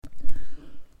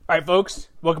All right, folks,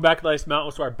 welcome back to the Ice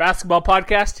Mountain to our basketball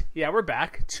podcast. Yeah, we're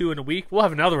back, 2 in a week. We'll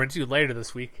have another one, too, later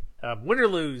this week. Win or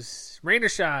lose, rain or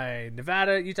shine,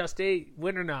 Nevada, Utah State,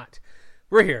 win or not.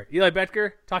 We're here. Eli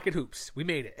Betker, talking hoops. We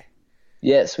made it.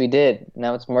 Yes, we did.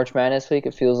 Now it's March Madness week.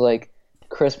 It feels like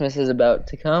Christmas is about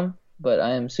to come, but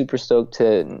I am super stoked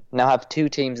to now have 2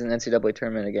 teams in the NCAA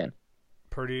tournament again.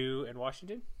 Purdue and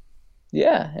Washington?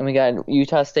 Yeah, and we got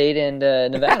Utah State and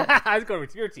Nevada. I was going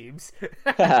with your teams.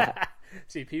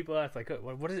 See, people, that's like,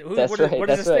 what is it? That's right. What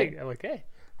is this thing? I'm like, hey,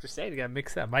 just saying, you got to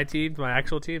mix that. My teams, my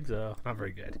actual teams, not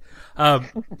very good. So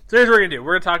here's what we're going to do.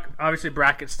 We're going to talk, obviously,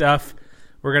 bracket stuff.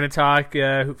 We're going to talk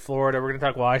Florida. We're going to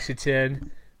talk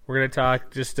Washington. We're going to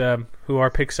talk just who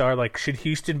our picks are. Like, should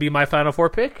Houston be my Final Four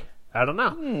pick? I don't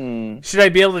know. Should I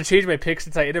be able to change my pick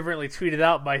since I inadvertently tweeted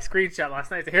out my screenshot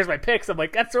last night? So here's my picks. I'm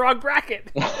like, that's the wrong bracket.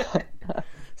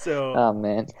 So, oh,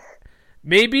 man.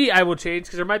 Maybe I will change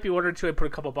because there might be one or two I put a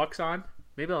couple bucks on.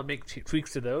 Maybe I'll make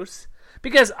tweaks to those.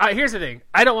 Because here's the thing.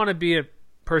 I don't want to be a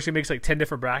person who makes like 10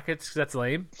 different brackets because that's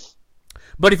lame.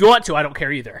 But if you want to, I don't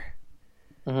care either.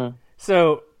 Mm-hmm.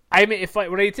 So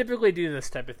when I typically do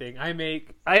this type of thing,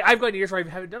 I've gone years where I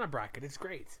haven't done a bracket. It's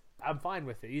great. I'm fine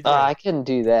with it. I couldn't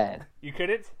do that. You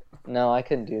couldn't? No, I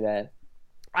couldn't do that.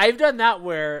 I've done that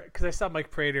where, because I saw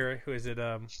Mike Prater, who is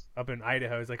up in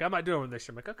Idaho, he's like, I'm not doing this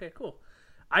year. I'm like, okay, cool.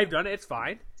 I've done it. It's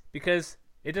fine because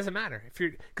it doesn't matter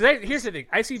here's the thing.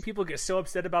 I see people get so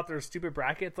upset about their stupid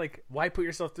brackets. Like, why put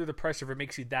yourself through the pressure if it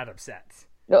makes you that upset?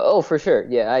 Oh, for sure.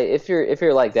 Yeah, if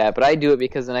you're like that, but I do it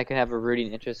because then I can have a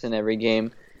rooting interest in every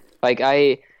game. Like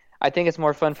I think it's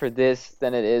more fun for this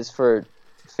than it is for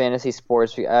fantasy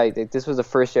sports. This was the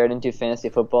first year I didn't do fantasy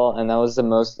football, and that was the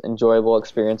most enjoyable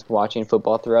experience watching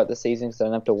football throughout the season because I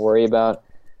don't have to worry about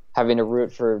having to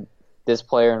root for this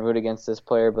player and root against this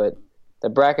player. But the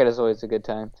bracket is always a good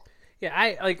time. Yeah,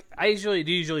 I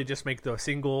usually just make the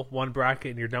single one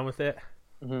bracket and you're done with it.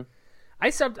 Mm-hmm.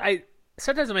 I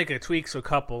sometimes I make a tweaks to a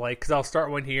couple, like because I'll start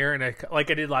one here and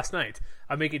like I did last night.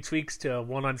 I'm making tweaks to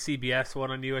one on CBS, one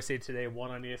on USA Today,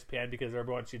 one on ESPN because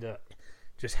everyone wants you to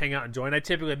just hang out and join. I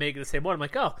typically make it the same one. I'm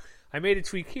like, oh, I made a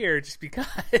tweak here just because.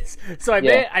 So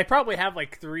I probably have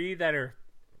like 3 that are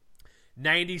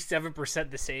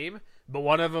 97% the same, but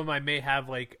one of them I may have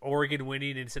like Oregon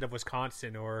winning instead of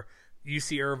Wisconsin or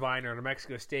UC Irvine or New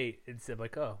Mexico State instead of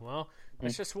like, oh, well,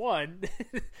 that's just one.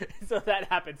 So that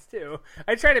happens too.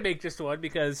 I try to make just one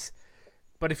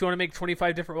but if you want to make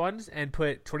 25 different ones and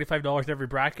put $25 in every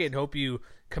bracket and hope you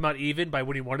come out even by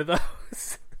winning one of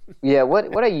those. Yeah,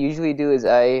 what I usually do is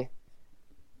I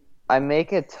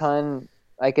make a ton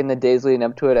like in the days leading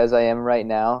up to it as I am right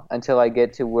now until I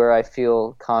get to where I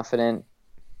feel confident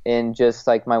in just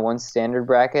like my one standard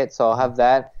bracket. So I'll have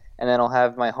that, and then I'll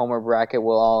have my homer bracket.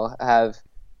 We'll all have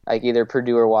like either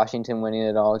Purdue or Washington winning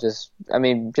it all. Just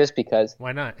because.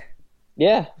 Why not?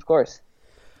 Yeah, of course.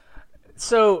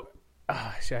 So,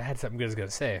 I had something good I was going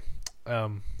to say.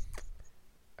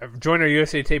 Join our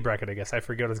USA Today bracket, I guess. I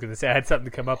forget what I was going to say. I had something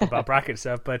to come up about bracket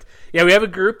stuff. But, yeah, we have a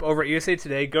group over at USA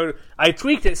Today. I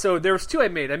tweaked it. So there was 2 I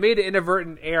made. I made an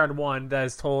inadvertent error on one that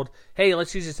is told, hey,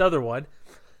 let's use this other one.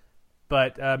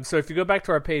 But so if you go back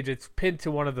to our page, it's pinned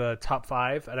to one of the top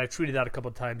 5. And I tweeted out a couple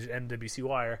of times at MWC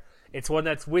Wire. It's one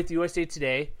that's with USA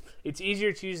Today. It's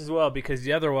easier to use as well because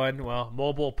the other one, well,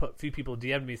 mobile, a few people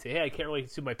DM'd me and say, hey, I can't really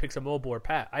consume my picks on mobile or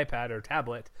iPad or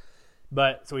tablet.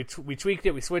 But so we tweaked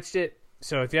it. We switched it.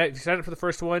 So if you sign up for the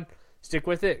first one, stick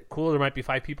with it. Cool, there might be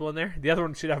 5 people in there. The other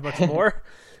one should have much more.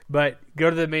 But go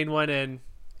to the main one, and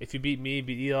if you beat me,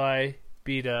 beat Eli,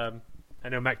 I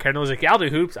know Matt Kendall was like, yeah, I'll do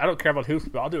hoops. I don't care about hoops,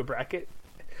 but I'll do a bracket.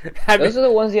 Those are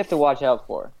the ones you have to watch out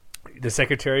for. The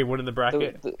secretary winning the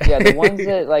bracket? The ones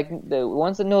that the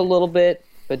ones that know a little bit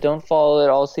but don't follow it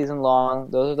all season long,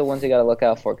 those are the ones you got to look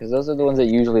out for because those are the ones that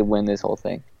usually win this whole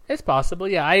thing. It's possible,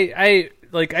 yeah. I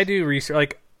do research.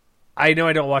 Like, I know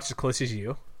I don't watch as close as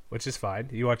you, which is fine.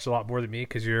 You watch a lot more than me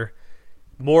because you're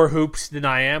more hoops than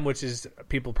I am, which is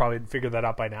people probably figured that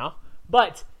out by now.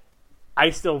 But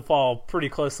I still fall pretty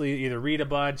closely, either read a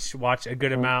bunch, watch a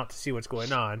good amount to see what's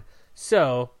going on.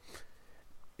 So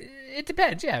it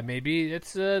depends. Yeah, maybe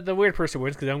it's the weird person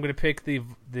wins because I'm going to pick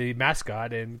the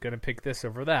mascot and going to pick this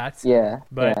over that. Yeah.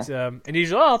 But and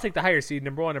usually I'll take the higher seed,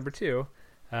 number 1, number 2.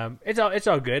 It's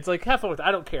all good. It's like have fun with it.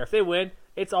 I don't care if they win.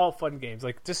 It's all fun games.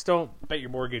 Like just don't bet your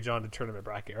mortgage on the tournament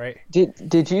bracket, right?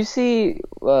 Did you see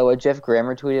what Jeff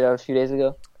Grammer tweeted out a few days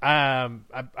ago? I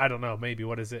don't know. Maybe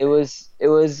what is it? It was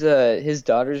his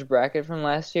daughter's bracket from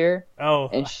last year. Oh,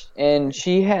 and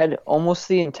she had almost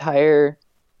the entire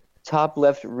top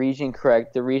left region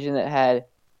correct. The region that had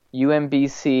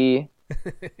UMBC,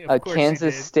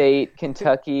 Kansas State,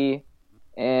 Kentucky,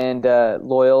 and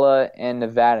Loyola and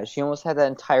Nevada. She almost had that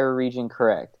entire region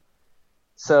correct.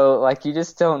 So like you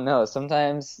just don't know.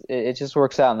 Sometimes it just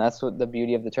works out, and that's what the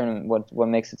beauty of the tournament. What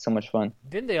makes it so much fun.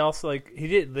 Didn't they also he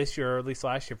did it this year or at least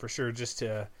last year for sure, just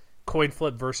to coin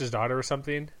flip versus daughter or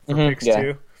something for picks yeah.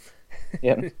 too?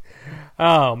 Yep.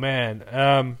 Oh man.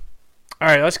 All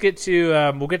right, let's get to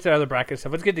we'll get to other bracket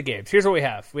stuff. Let's get to games. Here's what we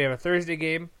have. We have a Thursday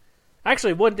game.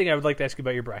 Actually, one thing I would like to ask you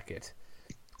about your bracket.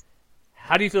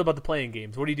 How do you feel about the playing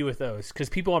games? What do you do with those? Because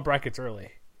people want brackets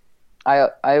early.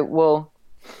 Well,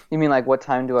 you mean like what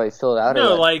time do I fill it out?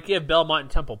 No, or like you have Belmont and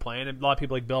Temple playing, and a lot of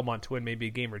people like Belmont to win maybe a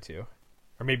game or two,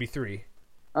 or maybe three.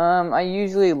 I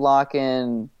usually lock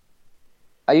in.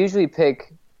 I usually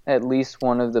pick at least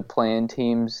one of the play-in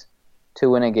teams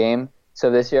to win a game. So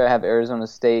this year I have Arizona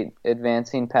State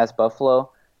advancing past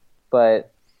Buffalo,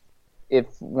 but if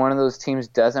one of those teams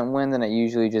doesn't win, then I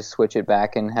usually just switch it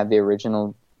back and have the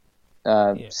original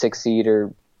 6 seed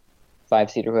or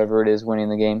 5 seed or whoever it is winning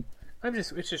the game.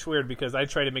 It's just weird because I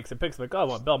try to make some picks like, oh, I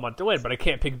want Belmont to win, but I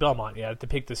can't pick Belmont. Yeah, I have to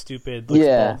pick the stupid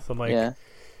So I'm like, all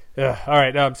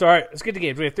right. So all right, let's get to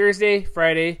games. We have Thursday,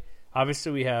 Friday.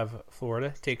 Obviously, we have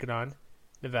Florida taking on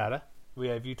Nevada. We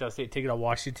have Utah State taking on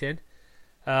Washington.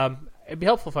 It'd be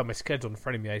helpful if I had my schedule in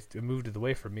front of me. I moved it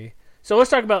away from me. So let's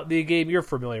talk about the game you're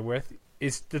familiar with.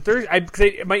 Is the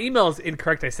Thursday? My email is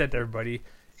incorrect. I sent to everybody.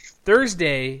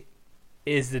 Thursday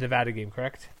is the Nevada game,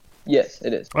 correct? Yes,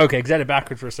 it is. Okay, because I had it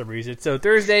backwards for some reason. So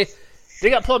Thursday, they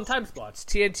got plum time slots.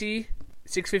 TNT,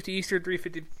 6:50 Eastern,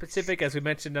 3:50 Pacific, as we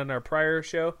mentioned on our prior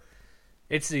show.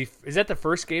 Is that the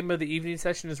first game of the evening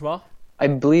session as well? I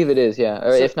believe it is, yeah.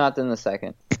 Or if not, then the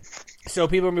second. So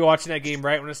people are going to be watching that game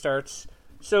right when it starts.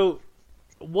 So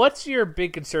what's your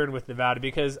big concern with Nevada?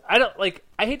 Because I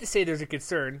hate to say there's a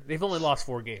concern. They've only lost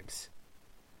 4 games.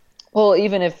 Well,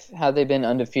 even if had they been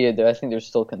undefeated, I think there's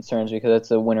still concerns because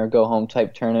it's a winner-go-home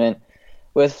type tournament.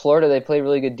 With Florida, they play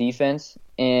really good defense,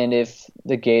 and if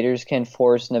the Gators can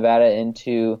force Nevada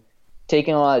into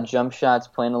taking a lot of jump shots,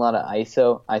 playing a lot of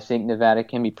ISO, I think Nevada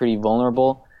can be pretty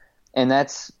vulnerable. And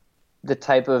that's the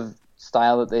type of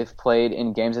style that they've played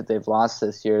in games that they've lost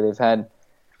this year. They've had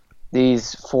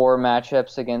these 4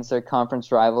 matchups against their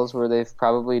conference rivals where they've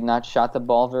probably not shot the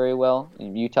ball very well.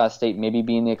 Utah State maybe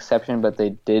being the exception, but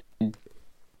they did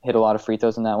hit a lot of free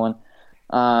throws in that one.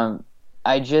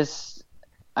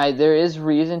 There is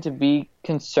reason to be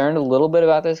concerned a little bit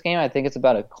about this game. I think it's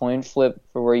about a coin flip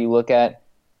for where you look at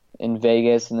in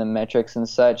Vegas and the metrics and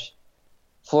such.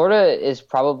 Florida is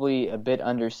probably a bit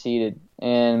underseeded,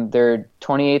 and they're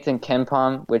 28th in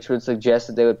KenPom, which would suggest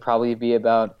that they would probably be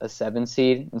about a 7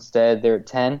 seed. Instead, they're at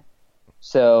 10.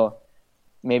 So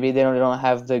maybe they don't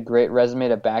have the great resume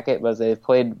to back it, but they've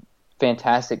played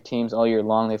fantastic teams all year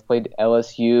long. They've played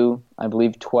LSU, I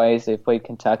believe, twice. They've played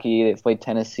Kentucky. They've played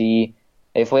Tennessee.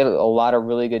 They've played a lot of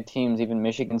really good teams, even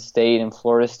Michigan State and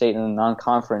Florida State in the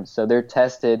non-conference. So they're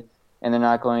tested, and they're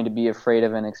not going to be afraid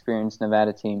of an experienced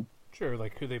Nevada team. Sure,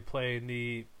 like who they play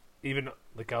in even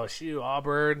like LSU,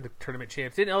 Auburn, the tournament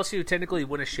champs. Didn't LSU technically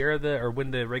win a share of or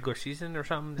win the regular season or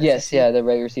something? Yes, the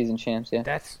regular season champs, yeah.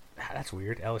 That's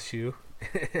weird, LSU.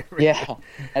 Yeah,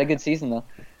 had a good season, though.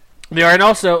 They are, and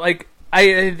also, I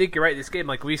think you're right. This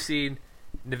game, we've seen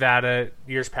Nevada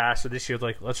years past, so this year,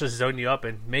 let's just zone you up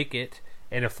and make it.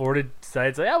 And if Florida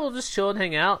decides, we'll just chill and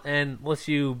hang out and let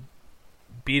you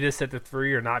beat us at the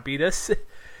 3 or not beat us,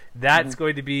 that's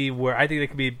going to be where I think that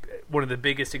could be one of the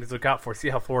biggest things to look out for. See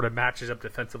how Florida matches up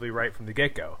defensively right from the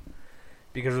get-go.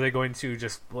 Because are they going to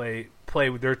just play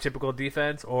with their typical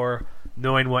defense, or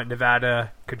knowing what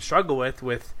Nevada can struggle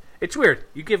with? It's weird.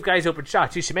 You give guys open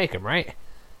shots, you should make them, right?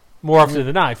 More often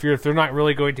than not. If they're not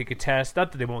really going to contest,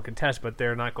 not that they won't contest, but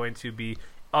they're not going to be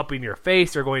up in your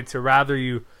face. They're going to rather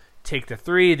you take the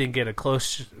 3 than get a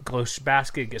close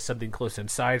basket, get something close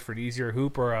inside for an easier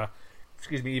hoop, or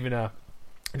even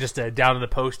just a down in the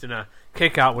post and a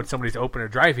kick out when somebody's open or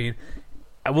driving.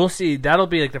 I will see. That'll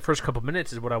be the first couple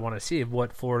minutes is what I want to see of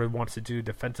what Florida wants to do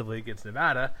defensively against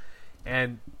Nevada.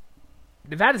 And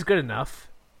Nevada's good enough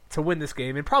to win this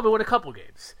game and probably win a couple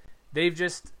games.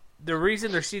 The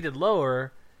reason they're seated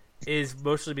lower is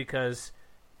mostly because,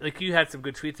 you had some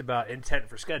good tweets about intent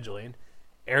for scheduling.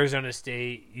 Arizona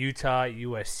State, Utah,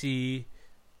 USC,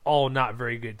 all not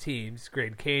very good teams.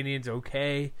 Grand Canyon's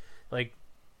okay.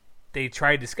 They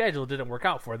tried to schedule, it didn't work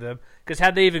out for them. Because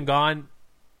had they even gone,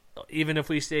 even if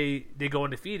we say they go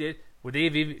undefeated, would they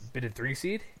have even been a 3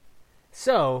 seed?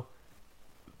 So,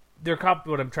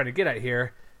 what I'm trying to get at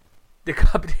here, the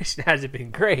competition hasn't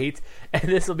been great, and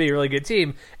this will be a really good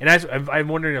team. And I'm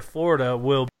wondering if Florida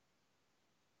will.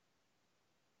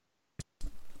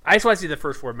 I just want to see the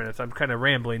first 4 minutes. I'm kind of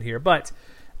rambling here, but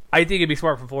I think it'd be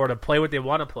smart for Florida to play what they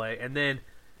want to play, and then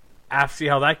after see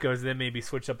how that goes, then maybe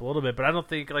switch up a little bit. But I don't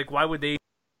think why would they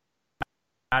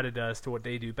add us to what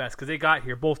they do best? Because they got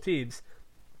here, both teams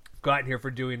got here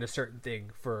for doing a certain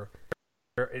thing for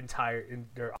their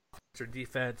offense or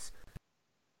defense.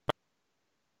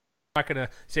 I'm not gonna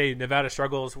say Nevada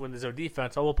struggles when there's zone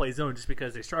defense. Oh, we'll play zone just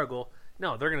because they struggle.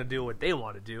 No, they're gonna do what they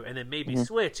want to do, and then maybe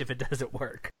switch if it doesn't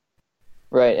work.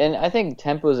 Right, and I think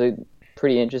tempo is a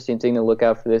pretty interesting thing to look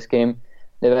out for this game.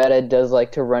 Nevada does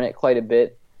like to run it quite a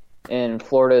bit, and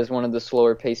Florida is one of the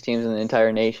slower-paced teams in the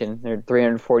entire nation. They're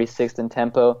 346th in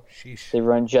tempo. Sheesh. They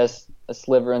run just a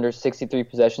sliver under 63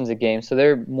 possessions a game, so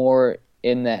they're more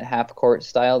in that half-court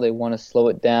style. They want to slow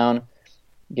it down,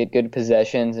 get good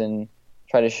possessions, and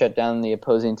try to shut down the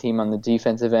opposing team on the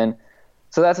defensive end.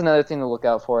 So that's another thing to look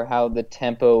out for, how the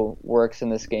tempo works in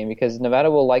this game, because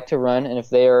Nevada will like to run, and if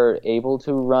they are able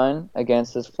to run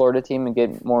against this Florida team and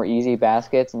get more easy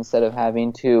baskets instead of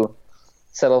having to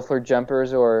settle for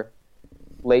jumpers or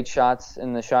late shots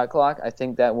in the shot clock, I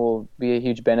think that will be a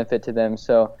huge benefit to them.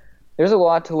 So there's a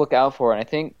lot to look out for, and I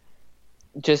think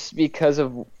just because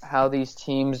of how these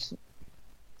teams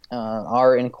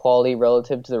are in quality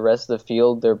relative to the rest of the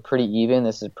field, they're pretty even.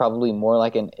 This is probably more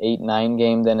like an 8-9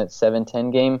 game than a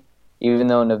 7-10 game, even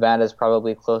though Nevada is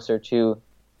probably closer to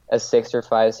a 6 or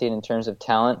 5 seed in terms of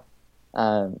talent.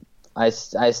 I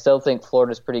still think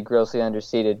Florida's pretty grossly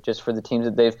underseeded just for the teams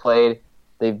that they've played.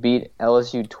 They've beat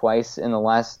LSU twice in the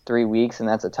last 3 weeks, and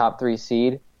that's a top 3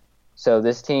 seed. So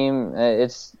this team,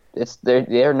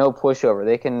 they're no pushover.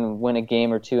 They can win a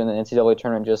game or two in the NCAA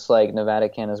tournament just like Nevada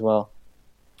can as well.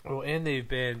 Well, and they've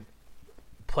been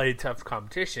played tough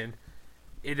competition.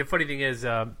 And the funny thing is,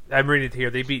 I'm reading it here,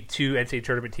 they beat 2 NCAA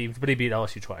tournament teams, but they beat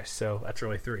LSU twice, so that's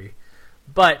really 3.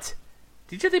 But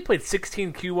did you know they played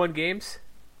 16 Q1 games?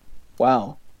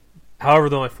 Wow. However,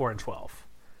 they're only 4-12.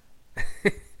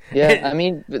 Yeah, I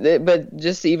mean, but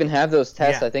just to even have those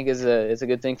tests, Yeah. I think is a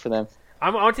good thing for them.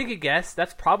 I'll take a guess.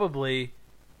 That's probably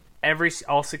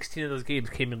all 16 of those games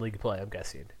came in league play, I'm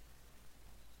guessing.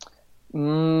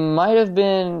 Might have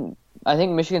been. I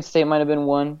think Michigan State might have been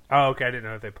one. Oh, okay. I didn't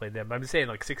know if they played them. But I'm just saying,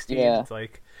 16. Yeah. It's and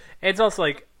it's also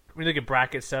when you look at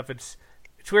bracket stuff, it's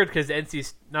weird because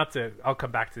I'll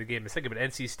come back to the game in a second, but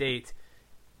NC State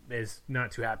is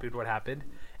not too happy with what happened.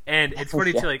 And it's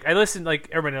funny Yeah. too. I listen,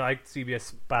 everybody likes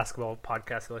CBS basketball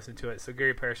podcast. I listen to it. So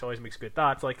Gary Parrish always makes good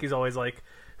thoughts. He's always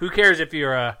who cares if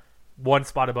you're a one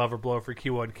spot above or below for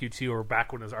Q1, Q2, or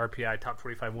back when it was RPI top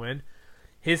 25 win.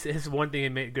 His one thing he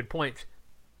made a good point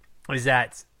is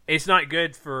that it's not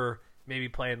good for maybe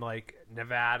playing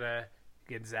Nevada,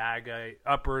 Gonzaga,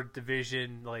 upper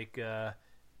division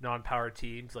non-power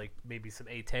teams, maybe some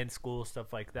A10 schools,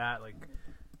 stuff like that.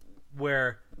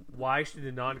 Where why should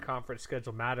the non-conference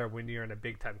schedule matter when you're in a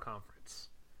big time conference?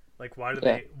 Why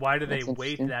do they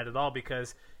weight that at all?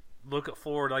 Because look at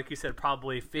Florida, like you said,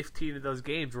 probably 15 of those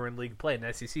games were in league play.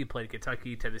 And SEC played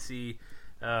Kentucky, Tennessee,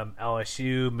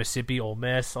 LSU, Mississippi, Ole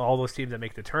Miss, all those teams that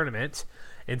make the tournament.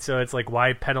 And so it's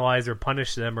why penalize or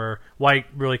punish them, or why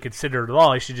really consider it at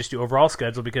all? You should just do overall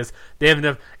schedule because they have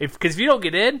enough. Because if you don't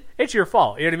get in, it's your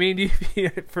fault. You know what I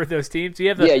mean? For those teams,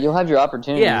 you'll have your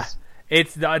opportunities. Yeah,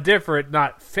 it's different,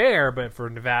 not fair, but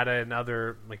for Nevada and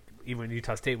other even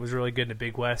Utah State was really good in the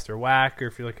Big West or WAC, or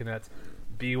if you're looking at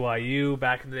BYU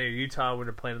back in the day, or Utah when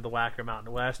they're playing in the WAC or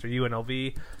Mountain West or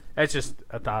UNLV. That's just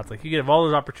a thought. You get all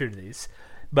those opportunities.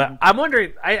 But I'm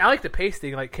wondering, I like the pace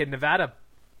thing. Can Nevada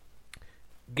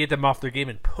get them off their game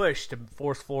and push to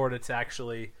force Florida to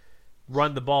actually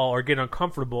run the ball or get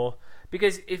uncomfortable?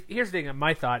 Because here's the thing,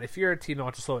 my thought, if you're a team that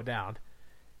wants to slow it down,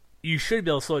 you should be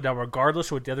able to slow it down regardless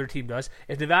of what the other team does.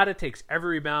 If Nevada takes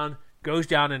every rebound, goes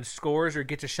down and scores or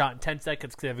gets a shot in 10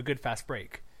 seconds because they have a good fast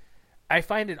break, I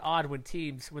find it odd when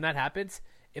that happens,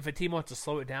 if a team wants to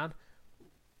slow it down,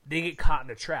 they get caught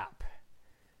in a trap.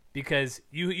 Because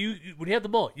you when you have the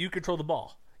ball, you control the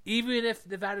ball. Even if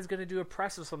Nevada's going to do a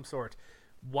press of some sort,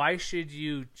 why should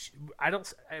you?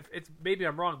 Maybe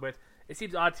I'm wrong, but it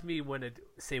seems odd to me when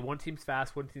say one team's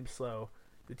fast, one team's slow.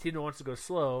 The team that wants to go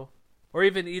slow, or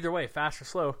even either way, fast or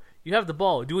slow, you have the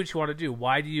ball. Do what you want to do.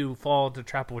 Why do you fall into the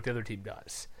trap of what the other team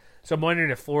does? So I'm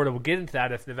wondering if Florida will get into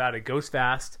that if Nevada goes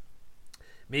fast.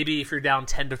 Maybe if you're down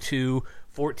 10-2,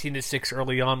 14-6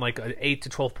 early on, an 8 to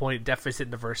 12 point deficit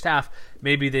in the first half,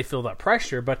 maybe they feel that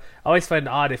pressure. But I always find it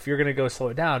odd if you're going to go slow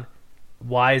it down,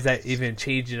 why is that even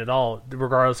changing at all,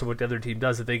 regardless of what the other team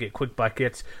does, if they get quick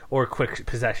buckets or quick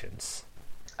possessions?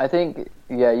 I think,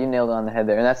 you nailed it on the head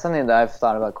there. And that's something that I've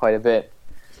thought about quite a bit.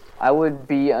 I would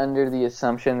be under the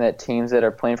assumption that teams that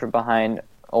are playing from behind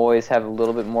always have a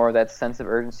little bit more of that sense of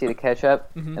urgency to catch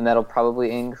up, and that'll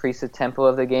probably increase the tempo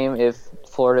of the game if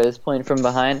Florida is playing from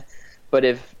behind. But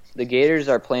if the Gators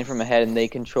are playing from ahead and they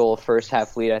control a first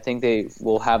half lead, I think they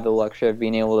will have the luxury of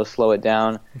being able to slow it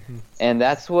down. And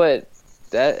I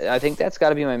think that's got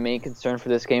to be my main concern for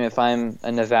this game if I'm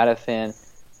a Nevada fan.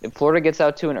 If Florida gets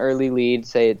out to an early lead,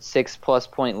 say it's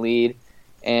 6+ point lead,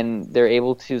 and they're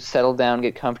able to settle down,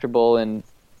 get comfortable, and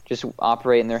just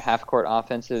operate in their half-court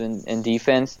offensive and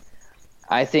defense,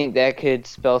 I think that could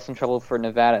spell some trouble for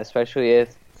Nevada, especially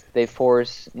if they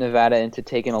force Nevada into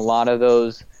taking a lot of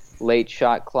those late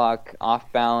shot clock,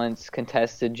 off-balance,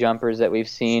 contested jumpers that we've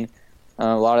seen,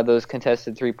 a lot of those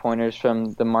contested three-pointers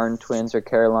from the Martin twins or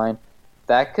Caroline.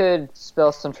 That could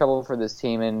spell some trouble for this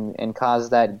team and cause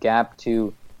that gap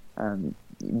to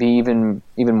be even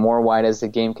more wide as the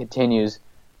game continues.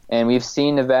 And we've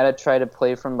seen Nevada try to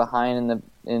play from behind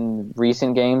in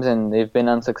recent games, and they've been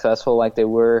unsuccessful like they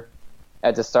were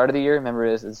at the start of the year. Remember,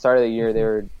 at the start of the year, they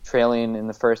were trailing in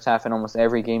the first half in almost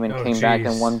every game and came back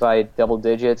and won by double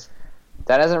digits.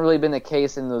 That hasn't really been the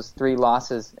case in those 3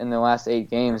 losses in the last 8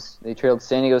 games. They trailed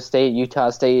San Diego State,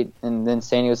 Utah State, and then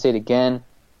San Diego State again,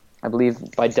 I believe,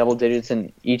 by double digits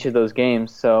in each of those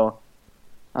games. So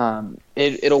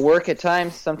it'll work at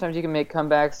times. Sometimes you can make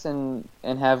comebacks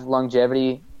and have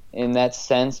longevity in that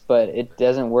sense, but it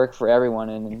doesn't work for everyone.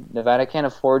 And Nevada can't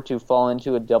afford to fall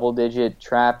into a double-digit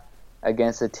trap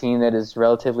against a team that is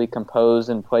relatively composed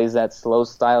and plays that slow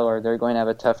style, or they're going to have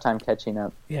a tough time catching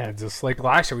up. Yeah, just like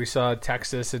last year we saw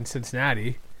Texas and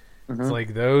Cincinnati. It's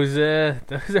like those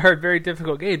are very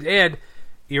difficult games. And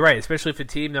you're right, especially if a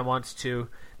team that wants to,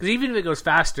 because even if it goes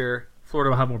faster,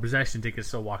 Florida will have more possession. They can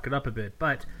still walk it up a bit.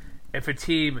 But if a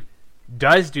team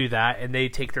does do that and they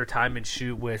take their time and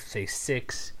shoot with, say,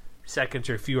 6 seconds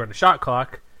or fewer on the shot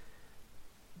clock,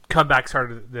 comebacks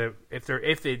harder.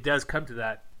 If it does come to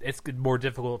that, it's more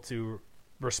difficult to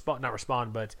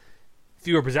but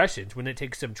fewer possessions when it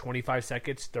takes them 25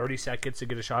 seconds, 30 seconds to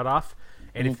get a shot off,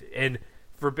 and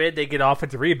forbid they get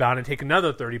offensive rebound and take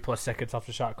another 30+ seconds off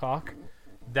the shot clock.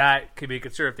 That could be a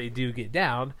concern if they do get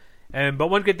down. But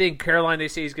one good thing, Caroline, they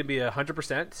say he's going to be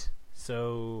 100%.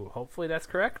 So hopefully that's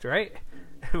correct, right?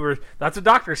 That's what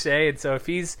doctors say. And so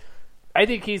I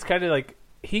think he's kind of like,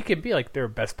 he can be like their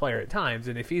best player at times.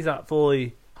 And if he's not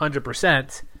fully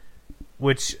 100%,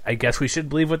 which I guess we should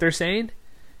believe what they're saying,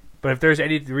 but if there's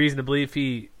any reason to believe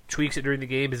he tweaks it during the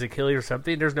game, his Achilles or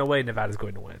something, there's no way Nevada's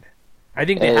going to win. I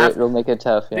think it'll make it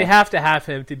tough. Yeah. They have to have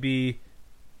him to be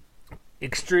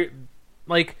extreme.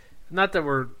 Like, not that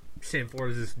we're saying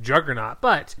Florida's this juggernaut,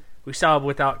 but we saw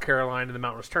without Caroline in the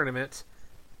Mountain West tournament,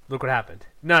 look what happened.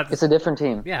 It's a different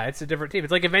team. Yeah, it's a different team.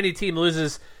 It's like if any team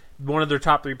loses one of their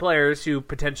top 3 players, who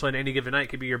potentially on any given night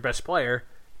could be your best player,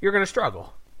 you're going to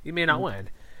struggle. You may not win.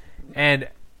 And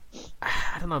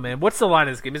I don't know, man. What's the line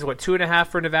of this game? Is it 2.5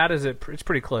 for Nevada? It's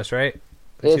pretty close, right?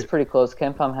 It's pretty close.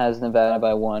 KenPom has Nevada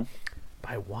by 1.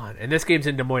 By 1. And this game's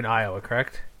in Des Moines, Iowa,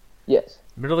 correct? Yes.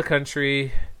 Middle of the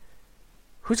country.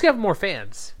 Who's got more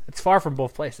fans? It's far from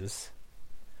both places.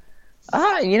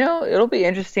 It'll be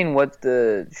interesting what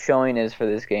the showing is for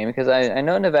this game, because I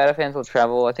know Nevada fans will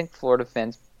travel. I think Florida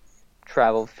fans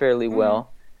travel fairly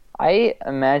well. I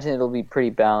imagine it'll be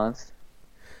pretty balanced.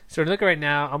 So look right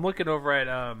now, I'm looking over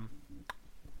at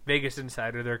Vegas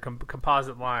Insider, their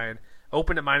composite line.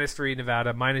 Open at -3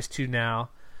 Nevada, -2 now.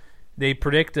 They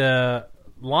predict a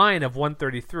line of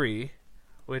 133,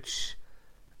 which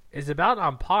is about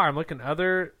on par. I'm looking at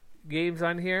other games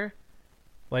on here.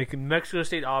 Like Mexico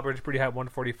State Auburn's pretty high at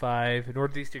 145.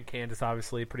 Northeastern Kansas,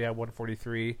 obviously, pretty high at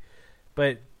 143.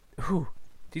 But, did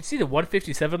you see the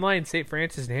 157 line, St.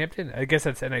 Francis and Hampton? I guess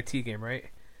that's NIT game, right?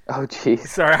 Oh, jeez.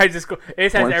 Sorry, I just go.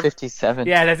 It has 157.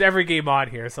 Yeah, it has every game on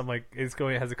here. So I'm like,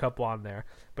 it has a couple on there.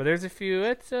 But there's a few.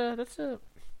 That's a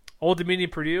Old Dominion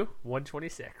Purdue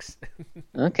 126.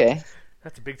 Okay.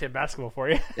 That's a Big Ten basketball for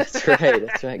you. That's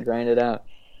right. Grind it out.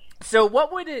 So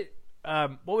what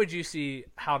would you see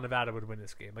how Nevada would win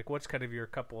this game? Like, what's kind of your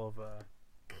couple of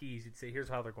keys you'd say, here's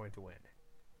how they're going to win?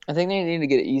 I think they need to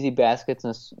get easy baskets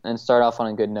and start off on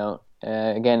a good note.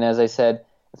 Again, as I said,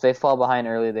 if they fall behind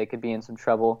early, they could be in some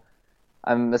trouble.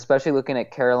 I'm especially looking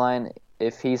at Caroline.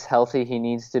 If he's healthy, he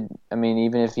needs to,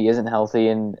 even if he isn't healthy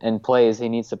and plays, he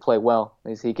needs to play well,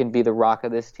 because he can be the rock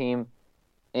of this team.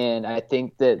 And I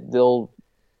think that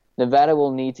Nevada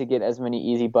will need to get as many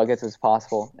easy buckets as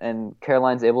possible. And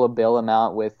Caroline's able to bail him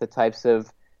out with the types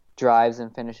of drives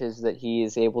and finishes that he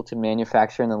is able to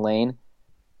manufacture in the lane.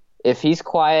 If he's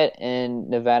quiet and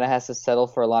Nevada has to settle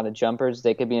for a lot of jumpers,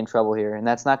 they could be in trouble here. And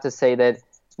that's not to say that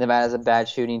Nevada's a bad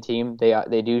shooting team.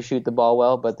 They do shoot the ball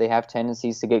well, but they have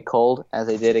tendencies to get cold, as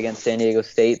they did against San Diego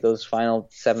State those final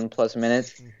 7+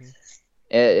 minutes. Mm-hmm.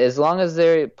 As long as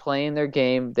they're playing their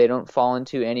game, they don't fall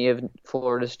into any of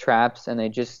Florida's traps, and they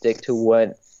just stick to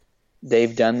what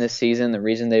they've done this season, the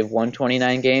reason they've won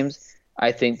 29 games,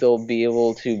 I think they'll be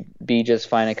able to be just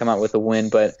fine and come out with a win.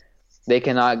 But they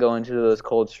cannot go into those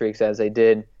cold streaks as they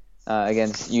did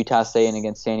against Utah State and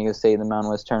against San Diego State in the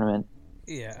Mountain West tournament.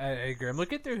 Yeah, I agree. I'm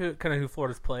looking through who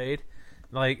Florida's played.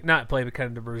 Like, not played, but kind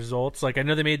of the results. Like, I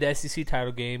know they made the SEC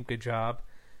title game. Good job.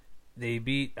 They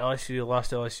beat LSU,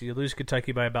 lost to LSU, lose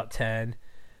Kentucky by about 10.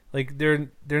 Like, they're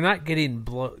not getting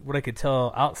what I could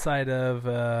tell outside of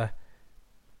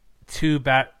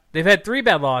they've had 3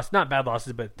 bad losses, not bad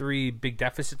losses, but 3 big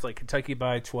deficits, like Kentucky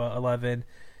by 12, 11,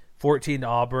 14 to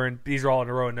Auburn. These are all in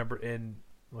a row in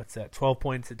 12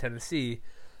 points at Tennessee.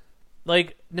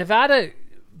 Like, Nevada,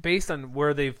 based on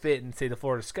where they fit in, say, the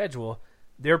Florida schedule,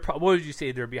 what would you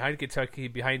say? They're behind Kentucky,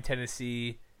 behind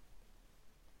Tennessee,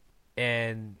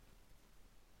 and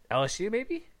LSU,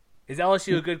 maybe? Is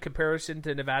LSU a good comparison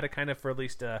to Nevada, kind of, for at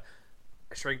least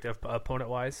strength of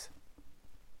opponent-wise?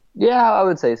 Yeah, I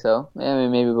would say so. I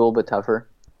mean, maybe a little bit tougher.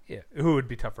 Yeah, who would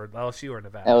be tougher, LSU or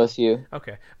Nevada? LSU.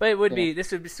 Okay, but it would be.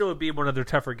 This would still be one of their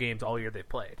tougher games all year they've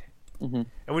played. Mm-hmm.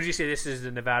 And would you say this is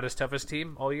the Nevada's toughest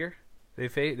team all year? I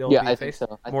think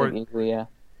so. I think easily, yeah.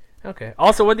 Okay.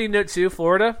 Also, one thing to note too: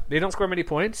 Florida, they don't score many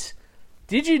points.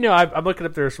 Did you know? I'm looking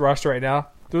up their roster right now.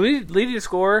 The leading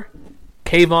scorer,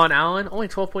 Kayvon Allen, only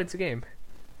 12 points a game.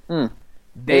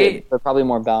 They're probably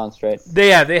more balanced, right? They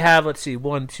have, let's see,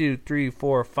 1, 2, 3,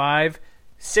 4, 5,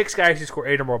 6 guys who score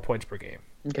 8 or more points per game.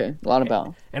 Okay, a lot of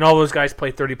balance. And all those guys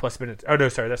play 30-plus minutes. Oh, no,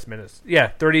 sorry, that's minutes. Yeah,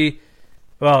 30,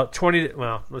 20,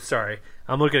 sorry.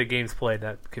 I'm looking at games played.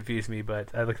 That confused me,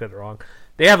 but I looked at it wrong.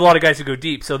 They have a lot of guys who go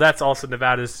deep, so that's also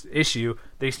Nevada's issue.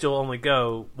 They still only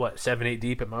go, 7, 8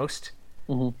 deep at most?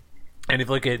 Mm-hmm. And if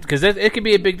you look at, because it can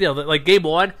be a big deal. Like game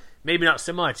 1, maybe not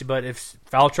so much, but if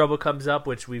foul trouble comes up,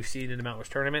 which we've seen in the Mountain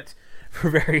West tournament for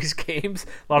various games,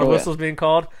 a lot of whistles being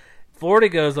called. Florida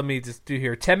goes, let me just do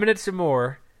here, 10 minutes or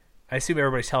more. I assume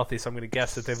everybody's healthy, so I'm going to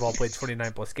guess that they've all played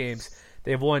 29-plus games.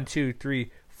 They have 1, 2,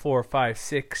 3, 4, 5,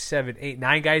 6, 7, 8,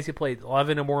 9 guys who played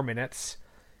 11 or more minutes,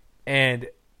 and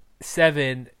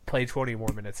 7 played 20 or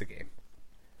more minutes a game.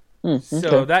 Okay.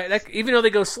 So that even though they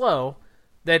go slow,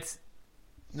 that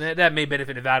may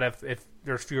benefit Nevada if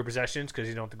there's fewer possessions because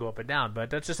you don't have to go up and down. But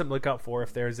that's just something to look out for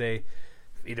if there's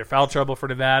either foul trouble for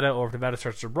Nevada or if Nevada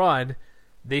starts to run,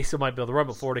 they still might be able to run.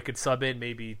 But Florida could sub in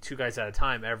maybe 2 guys at a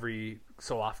time every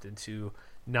so often to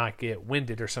not get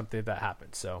winded or something if that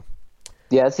happens. So.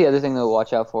 Yeah, that's the other thing to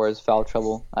watch out for is foul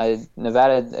trouble.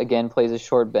 Nevada, again, plays a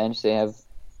short bench. They have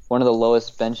one of the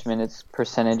lowest bench minutes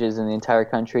percentages in the entire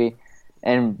country.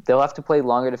 And they'll have to play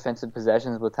longer defensive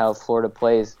possessions with how Florida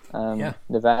plays.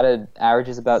 Nevada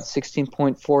averages about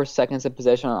 16.4 seconds of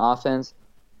possession on offense.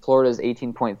 Florida's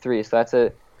 18.3.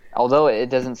 So although it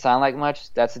doesn't sound like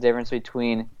much, that's the difference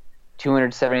between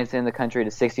 270th in the country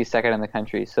to 62nd in the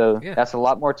country. So that's a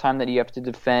lot more time that you have to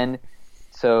defend.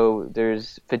 So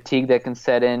there's fatigue that can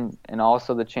set in, and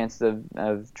also the chance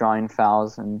of drawing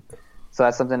fouls. And so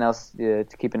that's something else to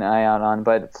keep an eye out on.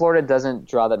 But Florida doesn't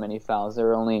draw that many fouls. There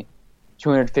are only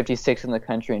 256 in the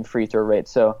country in free throw rate,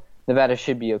 so Nevada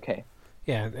should be okay.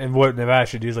 Yeah, and what Nevada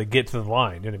should do is get to the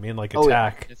line. You know what I mean?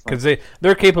 Attack, because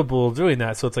they're capable of doing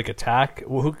that. So it's attack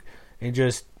and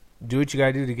just do what you got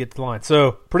to do to get to the line.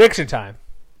 So prediction time: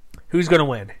 who's going to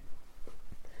win?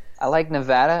 I like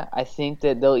Nevada. I think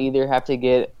that they'll either have to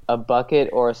get a bucket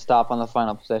or a stop on the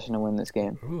final possession to win this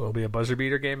game. Ooh, it'll be a buzzer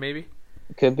beater game, maybe.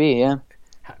 It could be, yeah.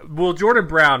 Will Jordan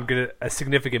Brown get a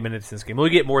significant minutes in this game? Will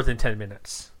he get more than 10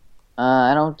 minutes?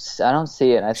 I don't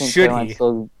see it. I think should he?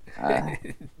 Still,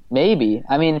 maybe.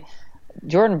 I mean,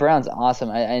 Jordan Brown's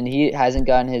awesome, and he hasn't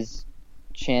gotten his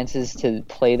chances to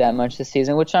play that much this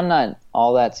season, which I'm not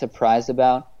all that surprised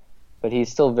about. But he's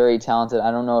still very talented.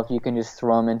 I don't know if you can just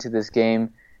throw him into this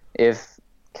game if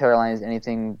Carolina is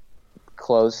anything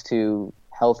close to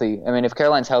healthy. I mean, if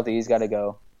Carolina's healthy, he's got to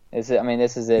go. This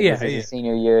is it. Yeah, this is his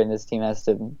senior year, and this team has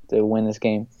to win this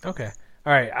game. Okay.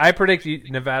 All right. I predict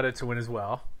Nevada to win as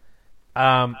well.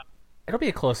 It'll be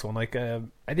a close one. I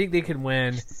think they can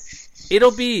win.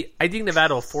 I think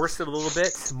Nevada will force it a little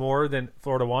bit more than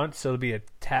Florida wants, so it'll be a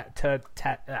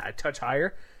touch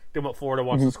higher than what Florida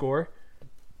wants to score.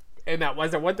 And that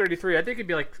was at 133. I think it'd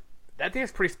be I think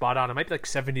it's pretty spot on. It might be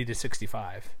 70 to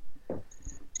 65.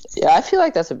 Yeah, I feel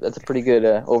like that's a pretty good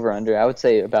over under. I would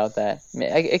say about that.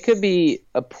 It could be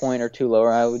a point or two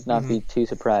lower. I would not be too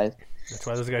surprised. That's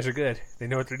why those guys are good. They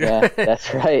know what they're doing. Yeah,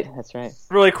 that's right. That's right.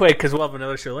 Really quick, because we'll have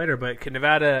another show later, but can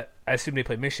Nevada, I assume they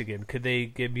play Michigan, could they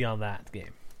get beyond that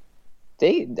game?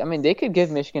 They could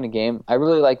give Michigan a game. I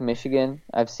really like Michigan.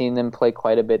 I've seen them play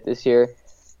quite a bit this year.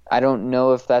 I don't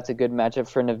know if that's a good matchup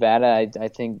for Nevada. I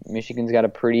think Michigan's got a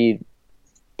pretty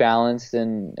balanced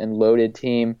and loaded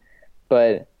team,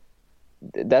 but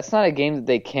that's not a game that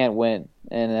they can't win.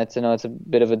 And I know it's a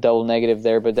bit of a double negative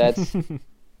there, but that's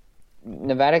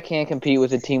Nevada can't compete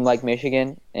with a team like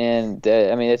Michigan, and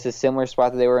it's a similar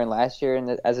spot that they were in last year,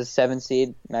 and as a 7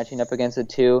 seed matching up against a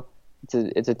 2,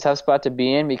 it's a tough spot to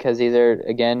be in because either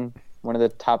again one of the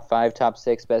top 5, top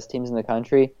 6 best teams in the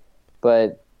country,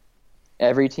 but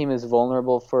every team is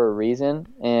vulnerable for a reason,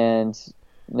 and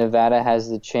Nevada has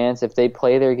the chance if they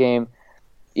play their game.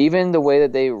 Even the way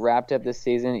that they wrapped up this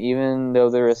season, even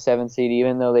though they're a 7 seed,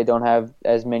 even though they don't have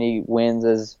as many wins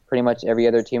as pretty much every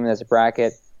other team in this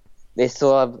bracket, they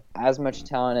still have as much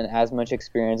talent and as much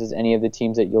experience as any of the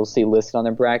teams that you'll see listed on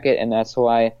their bracket, and that's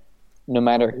why no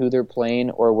matter who they're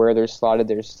playing or where they're slotted,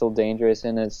 they're still dangerous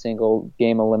in a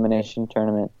single-game elimination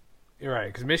tournament. You're right,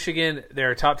 because Michigan,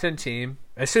 they're a top 10 team,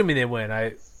 assuming they win.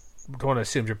 I don't want to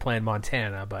assume you're playing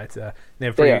Montana, but they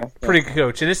have pretty good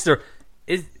coach. And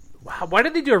why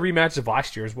did they do a rematch of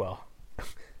last year as well?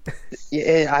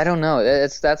 Yeah, I don't know.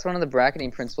 That's one of the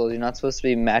bracketing principles. You're not supposed to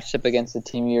be matched up against the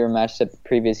team you were matched up the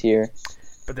previous year.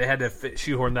 But they had to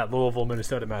shoehorn that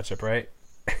Louisville-Minnesota matchup, right?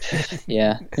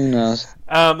 Yeah, who knows?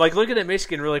 Looking at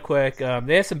Michigan really quick,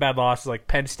 they have some bad losses like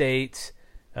Penn State,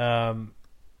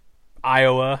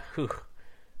 Iowa.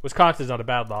 Wisconsin's not a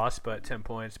bad loss, but 10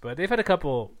 points. But they've had a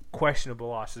couple questionable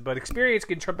losses. But experience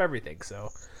can trump everything, so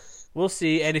we'll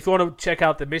see. And if you want to check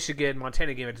out the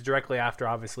Michigan-Montana game, it's directly after,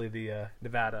 obviously, the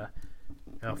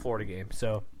Nevada-Florida game.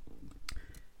 So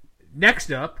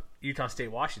next up, Utah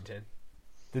State-Washington.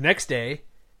 The next day,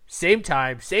 same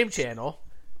time, same channel.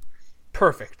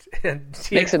 Perfect.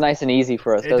 Makes it nice and easy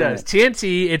for us, doesn't it?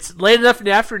 TNT, it's late enough in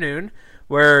the afternoon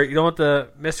where you don't want to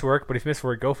miss work, but if you miss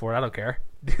work, go for it. I don't care.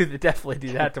 Definitely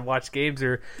do that to watch games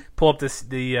or pull up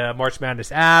the March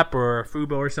Madness app or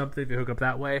Fubo or something if you hook up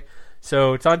that way.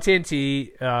 So it's on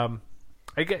TNT.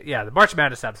 The March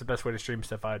Madness app is the best way to stream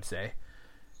stuff, I would say.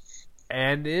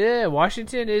 And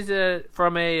Washington is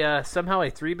somehow a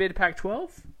 3-bid Pac-12.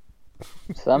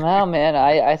 Somehow, man,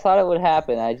 I thought it would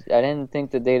happen. I didn't think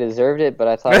that they deserved it, but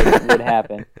I thought it would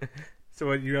happen. So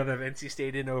what, you rather have NC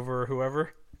State in over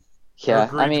whoever? Yeah,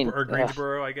 or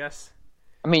Greensboro, I guess.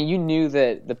 I mean, you knew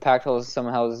that the Pac-12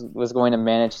 somehow was going to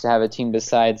manage to have a team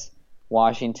besides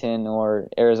Washington or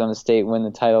Arizona State win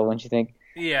the title, wouldn't you think?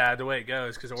 Yeah, the way it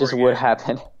goes, because just would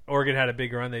happen. Oregon had a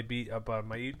big run. They beat up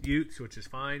my Utes, which is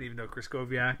fine, even though Chris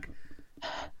Koviak,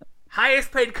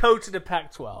 highest paid coach in the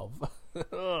Pac-12.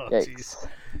 Oh, jeez.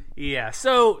 Yeah,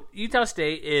 so Utah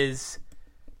State is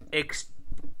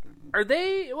are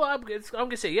they? Well, I'm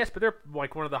gonna say yes, but they're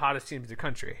like one of the hottest teams in the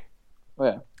country. Oh,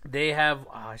 yeah. They have.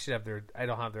 I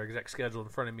don't have their exact schedule in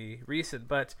front of me recent,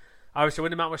 but obviously win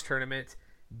the Mountain West tournament,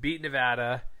 beat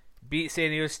Nevada, beat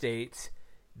San Diego State.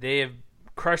 They have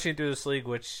crushing through this league.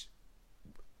 Which,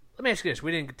 let me ask you this: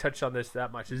 we didn't touch on this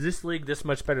that much. Is this league this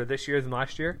much better this year than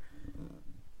last year?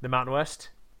 The Mountain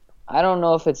West. I don't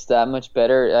know if it's that much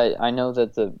better. I know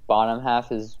that the bottom half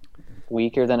is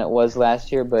weaker than it was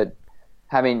last year, but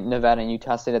having Nevada and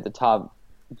Utah State at the top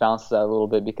balances out a little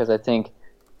bit because I think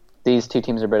these two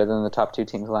teams are better than the top 2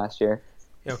 teams last year.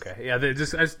 Okay, yeah,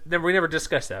 we never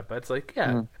discussed that, but it's like, yeah.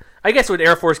 Mm-hmm. I guess with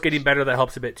Air Force getting better, that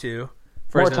helps a bit too.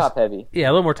 More top-heavy. Yeah,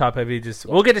 a little more top-heavy.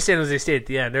 We'll get to San Jose State at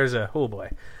the end. Oh boy.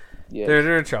 Yeah.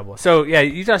 They're in trouble. So, yeah,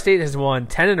 Utah State has won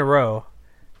 10 in a row.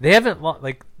 They haven't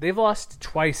they've lost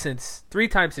 3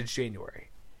 times since January,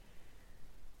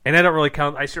 and I don't really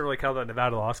count. I shouldn't really count that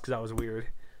Nevada loss because that was weird.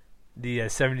 The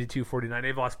 72-49.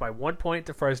 They've lost by 1 point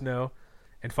to Fresno,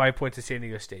 and 5 points to San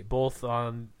Diego State, both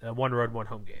on one road, one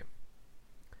home game.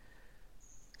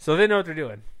 So they know what they're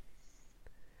doing.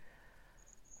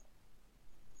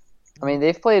 I mean,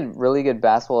 they've played really good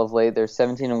basketball of late. They're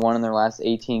 17-1 in their last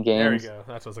 18 games. There we go.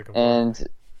 That's what I was looking for. And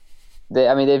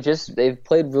they've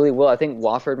played really well. I think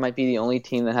Wofford might be the only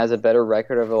team that has a better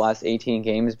record over the last 18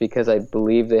 games because I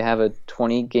believe they have a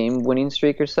 20-game winning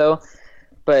streak or so.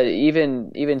 But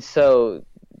even so,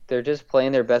 they're just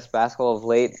playing their best basketball of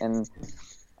late. And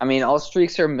I mean, all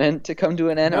streaks are meant to come to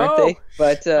an end, aren't they?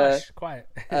 But quiet.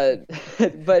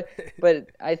 but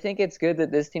I think it's good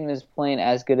that this team is playing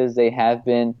as good as they have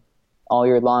been all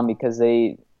year long because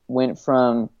they went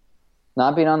from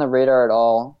not being on the radar at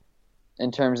all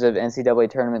in terms of NCAA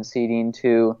tournament seeding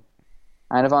to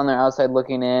kind of on their outside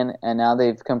looking in, and now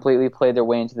they've completely played their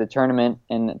way into the tournament.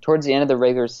 And towards the end of the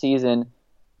regular season,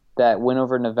 that win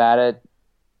over Nevada,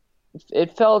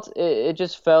 it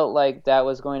just felt like that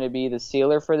was going to be the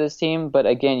sealer for this team. But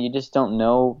again, you just don't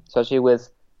know, especially with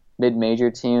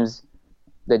mid-major teams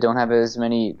that don't have as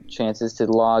many chances to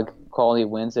log quality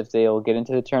wins if they'll get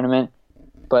into the tournament.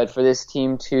 But for this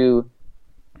team to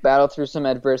battle through some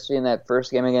adversity in that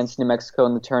first game against New Mexico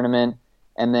in the tournament,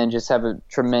 and then just have a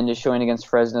tremendous showing against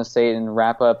Fresno State and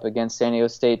wrap up against San Diego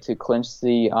State to clinch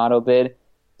the auto bid,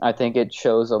 I think it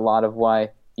shows a lot of why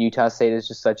Utah State is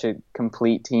just such a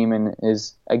complete team and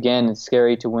is, again,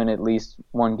 scary to win at least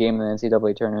one game in the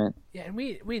NCAA tournament. Yeah, and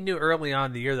we knew early on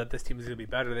in the year that this team was going to be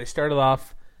better. They started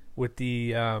off with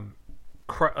the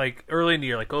early in the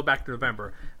year, like go back to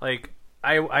November. Like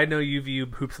I know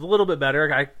UVU hoops a little bit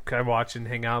better. I kind of watch and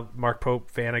hang out. Mark Pope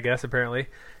fan, I guess. Apparently,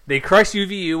 they crushed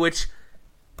UVU, which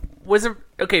was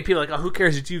okay. People are like, oh, who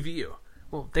cares? It's UVU.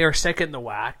 Well, they are second in the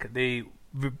WAC. They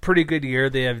pretty good year.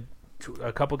 They have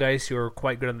a couple guys who are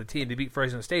quite good on the team. They beat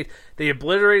Fresno State. They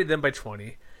obliterated them by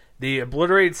 20. They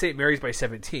obliterated St. Mary's by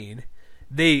 17.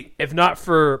 They, if not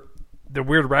for the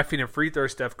weird reffing and free throw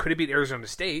stuff, could have beat Arizona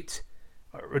State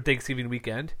or Thanksgiving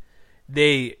weekend.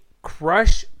 They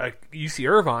crushed UC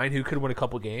Irvine, who could win a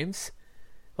couple games.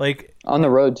 Like on the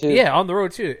road too. Yeah, on the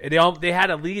road too. They had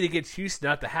a lead against Houston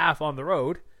at the half on the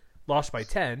road, lost by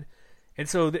 10, and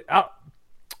so the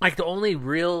only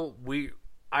real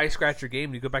eye scratcher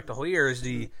game to go back the whole year is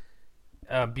the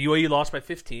BYU lost by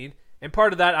 15, and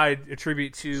part of that I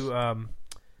attribute to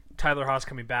Tyler Haas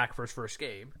coming back for his first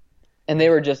game. And they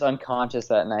were just unconscious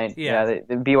that night. Yeah,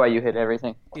 the BYU hit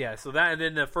everything. Yeah, so that, and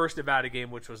then the first Nevada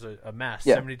game, which was a mess,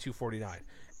 yeah. 72-49.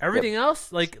 Everything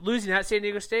else, like losing at San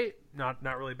Diego State, not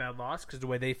really bad loss because the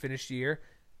way they finished the year.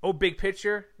 Oh, big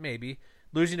picture, maybe.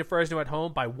 Losing to Fresno at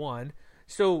home by 1.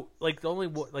 So, like, the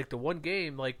one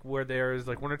game, like, where there's,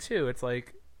 like, 1 or 2, it's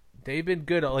like, they've been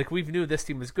good. Like, we knew this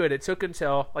team was good. It took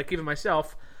until, like, even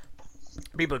myself,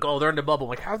 people are like, oh, they're in the bubble. I'm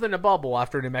like, how are they in the bubble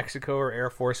after New Mexico or Air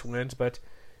Force wins? But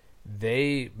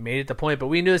they made it the point. But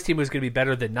we knew this team was going to be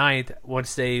better than 9th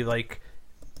once they, like,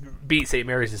 beat St.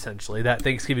 Mary's, essentially. That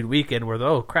Thanksgiving weekend where,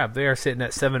 oh, crap, they are sitting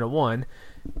at 7-1.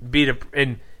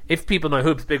 And if people know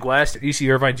hoops, Big West, UC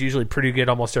Irvine's usually pretty good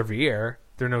almost every year.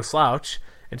 They're no slouch.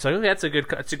 And so okay,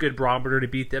 that's a good barometer to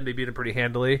beat them. They beat them pretty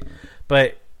handily.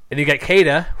 And you got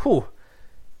Keita. Whew,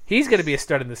 he's going to be a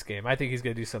stud in this game. I think he's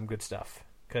going to do some good stuff.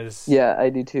 Yeah, I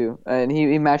do too. And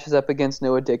he matches up against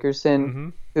Noah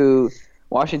Dickerson, who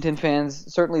Washington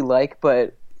fans certainly like,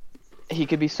 but he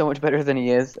could be so much better than he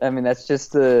is. I mean, that's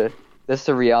the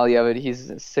reality of it.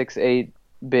 He's 6'8",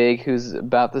 big, who's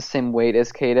about the same weight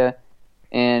as Keita,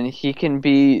 and he can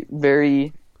be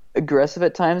very aggressive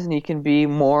at times, and he can be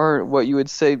more what you would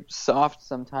say soft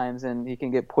sometimes, and he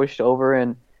can get pushed over,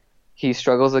 and he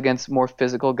struggles against more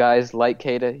physical guys like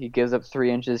Keita. He gives up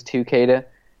 3 inches to Keita,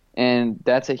 and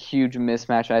that's a huge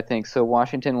mismatch, I think. So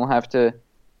Washington will have to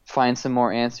find some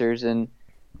more answers, and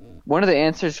one of the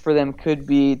answers for them could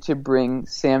be to bring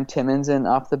Sam Timmons in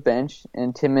off the bench,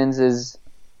 and Timmons is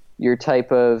your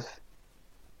type of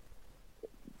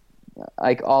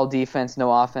like all defense,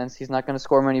 no offense. He's not going to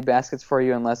score many baskets for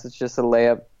you unless it's just a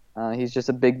layup. He's just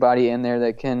a big body in there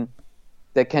that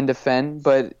can defend,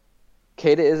 but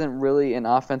Keita isn't really an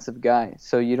offensive guy,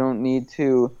 so you don't need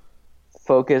to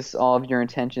focus all of your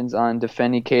intentions on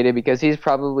defending Keita because he's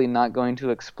probably not going to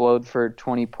explode for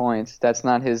 20 points. That's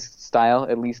not his style,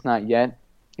 at least not yet.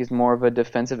 He's more of a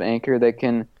defensive anchor that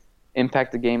can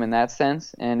impact the game in that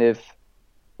sense. And if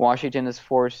Washington is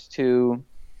forced to,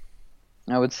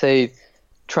 I would say,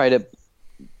 try to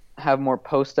have more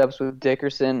post-ups with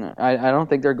Dickerson, I don't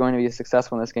think they're going to be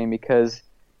successful in this game because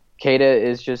Keita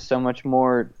is just so much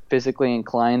more physically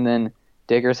inclined than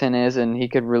Dickerson is, and he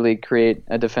could really create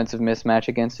a defensive mismatch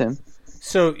against him.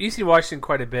 So you see Washington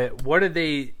quite a bit. What did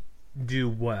they do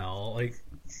well, like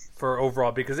for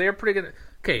overall? Because they are pretty good.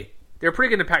 Okay, they're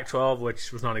pretty good in Pac-12,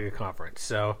 which was not a good conference.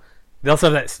 So they also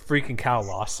have that freaking Cal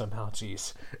loss somehow.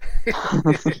 Jeez,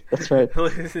 that's right.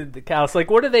 The Cal. So, like,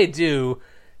 what do they do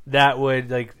that would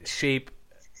like shape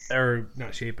or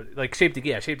not shape, but like shape the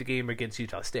game against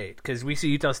Utah State? Because we see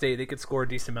Utah State, they could score a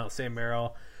decent amount. Sam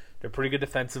Merrill. They're pretty good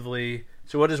defensively.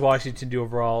 So what does Washington do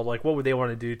overall? Like, what would they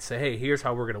want to do to say, hey, here's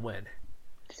how we're going to win?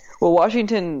 Well,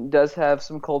 Washington does have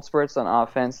some cold spurts on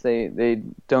offense. They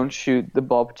don't shoot the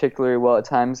ball particularly well at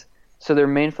times. So their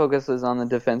main focus is on the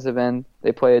defensive end.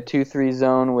 They play a 2-3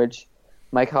 zone, which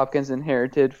Mike Hopkins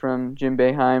inherited from Jim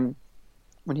Boeheim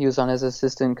when he was on his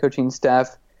assistant coaching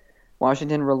staff.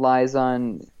 Washington relies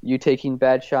on you taking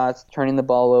bad shots, turning the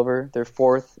ball over. They're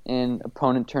 4th in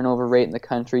opponent turnover rate in the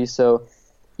country, so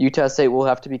Utah State will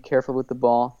have to be careful with the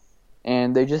ball.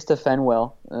 and they just defend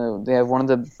well. They have one of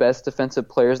the best defensive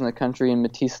players in the country in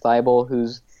Matisse Thybulle,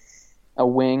 who's a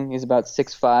wing. He's about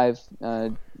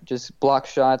 6'5", just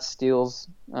blocks shots, steals,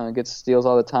 gets steals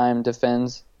all the time,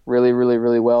 defends really, really,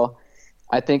 really well.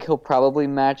 I think he'll probably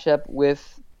match up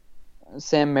with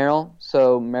Sam Merrill,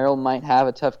 so Merrill might have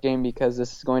a tough game because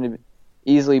this is going to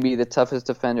easily be the toughest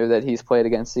defender that he's played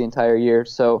against the entire year.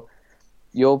 So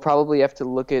you'll probably have to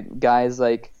look at guys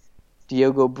like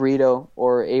Diogo Brito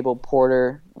or Abel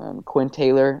Porter, Quinn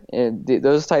Taylor.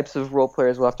 Those types of role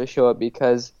players will have to show up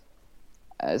because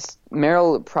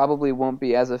Merrill probably won't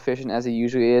be as efficient as he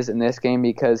usually is in this game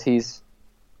because he's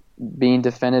being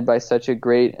defended by such a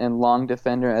great and long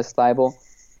defender as Thybulle.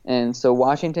 And so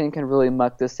Washington can really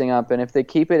muck this thing up, and if they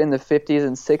keep it in the 50s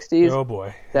and 60s, oh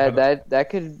boy, that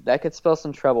could spell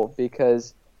some trouble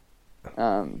because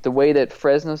the way that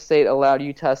Fresno State allowed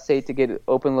Utah State to get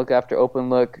open look after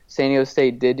open look, San Diego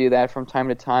State did do that from time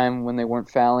to time when they weren't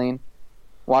fouling.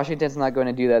 Washington's not going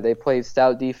to do that. They play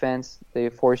stout defense. They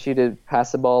force you to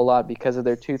pass the ball a lot because of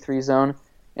their 2-3 zone.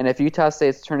 And if Utah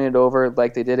State's turning it over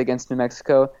like they did against New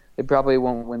Mexico, they probably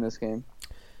won't win this game.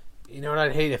 You know what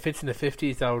I'd hate? If it's in the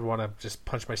 50s, I would want to just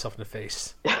punch myself in the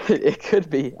face. It could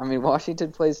be. I mean,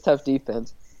 Washington plays tough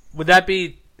defense. Would that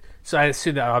be... So I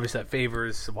assume that obviously that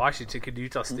favors Washington. Could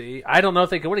Utah State... I don't know if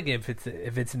they can win a game if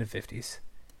it's in the 50s.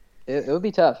 It would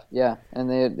be tough, yeah. And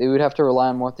they would have to rely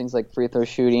on more things like free throw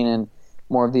shooting and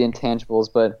more of the intangibles.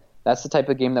 But that's the type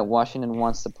of game that Washington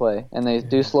wants to play. And they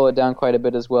do slow it down quite a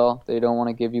bit as well. They don't want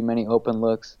to give you many open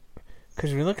looks.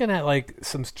 Because we're looking at like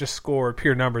some just score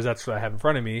pure numbers. That's what I have in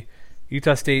front of me.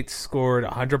 Utah State scored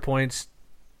 100 points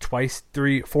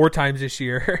four times this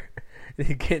year.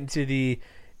 They get into the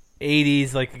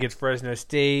 80s like against Fresno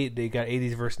State. They got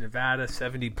 80s versus Nevada,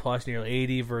 70 plus, nearly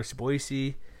 80 versus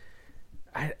Boise.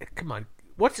 Come on.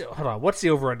 Hold on. What's the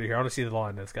over-under here? I want to see the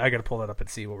line. I got to pull that up and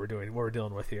see what we're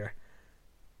dealing with here.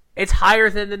 It's higher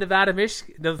than the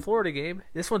the Florida game.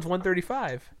 This one's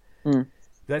 135. Does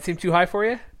that seem too high for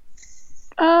you?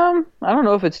 I don't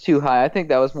know if it's too high. I think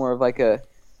that was more of like a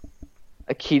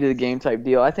key to the game type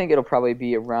deal. I think it'll probably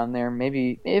be around there.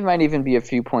 Maybe it might even be a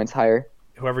few points higher.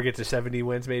 Whoever gets to 70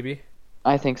 wins, maybe?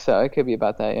 I think so. It could be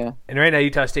about that, yeah. And right now,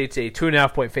 Utah State's a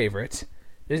 2.5 point favorite.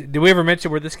 Did we ever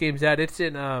mention where this game's at? It's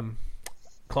in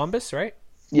Columbus, right?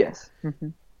 Yes.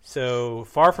 So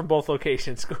far from both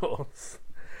location schools.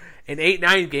 An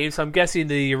 8-9 game, so I'm guessing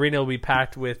the arena will be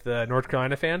packed with North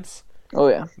Carolina fans. Oh,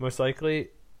 yeah. Most likely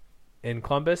in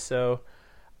Columbus. So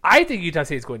I think Utah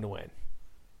State's going to win.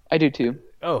 I do too.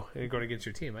 Oh, you're going against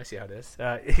your team. I see how it is.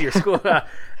 Your school.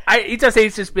 Utah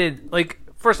State's just been, like,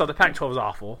 first off, the Pac-12 is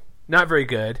awful. Not very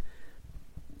good.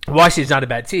 Washington's not a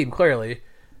bad team, clearly.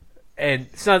 And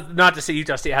it's not to say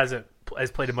Utah State has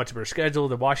played a much better schedule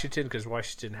than Washington, because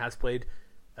Washington has played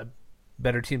a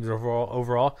better teams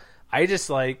overall. I just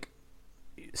like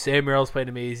Sam Merrill's played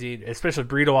amazing, especially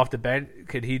Brito off the bench.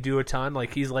 Could he do a ton?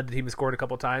 Like, he's led the team to scoring a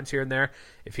couple times here and there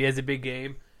if he has a big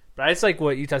game. But I just like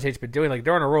what Utah State's been doing. Like,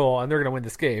 they're on a roll, and they're going to win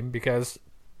this game because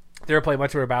they're playing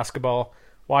much better basketball.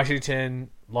 Washington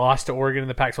lost to Oregon in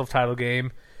the Pac-12 title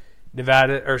game.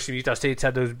 Utah State's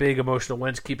had those big emotional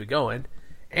wins to keep it going.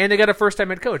 And they got a first-time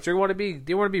head coach. They want to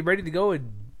be ready to go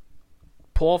and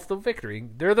pull off the victory.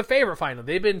 They're the favorite finally.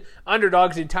 They've been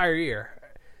underdogs the entire year.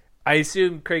 I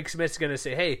assume Craig Smith's going to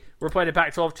say, hey, we're playing a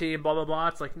Pac-12 team, blah, blah, blah.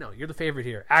 It's like, no, you're the favorite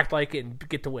here. Act like it and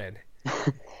get the win.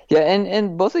 Yeah,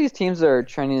 and both of these teams are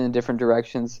trending in different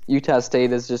directions. Utah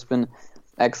State has just been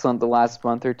excellent the last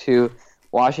month or two.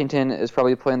 Washington is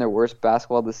probably playing their worst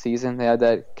basketball this season. They had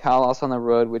that Cal loss on the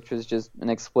road, which was just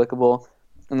inexplicable.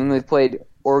 And then they played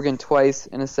Oregon twice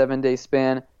in a 7-day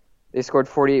span. They scored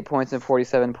 48 points and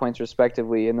 47 points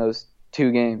respectively in those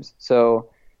two games. So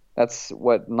that's,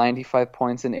 95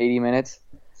 points in 80 minutes?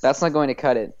 That's not going to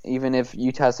cut it. Even if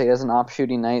Utah State has an off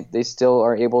shooting night, they still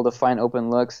are able to find open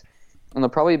looks. And they'll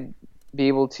probably be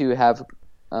able to have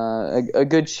a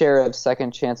good share of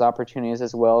second chance opportunities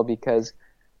as well because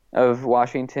of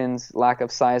Washington's lack of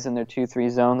size in their 2-3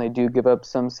 zone. They do give up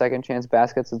some second chance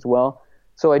baskets as well.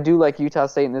 So I do like Utah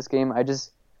State in this game.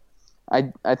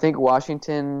 I think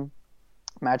Washington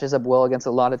matches up well against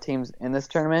a lot of teams in this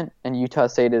tournament, and Utah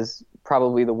State is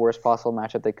probably the worst possible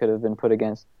matchup they could have been put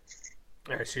against.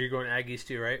 All right, so you're going Aggies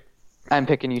too, right? I'm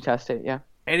picking Utah State, yeah.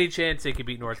 Any chance they could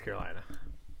beat North Carolina?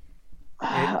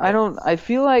 I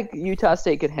feel like Utah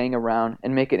State could hang around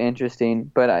and make it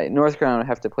interesting, but North Carolina would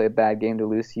have to play a bad game to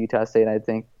lose to Utah State, I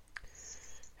think.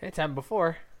 It's happened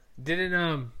before.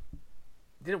 Didn't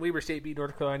Weber State beat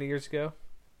North Carolina years ago?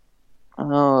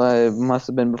 Oh, it must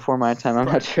have been before my time. I'm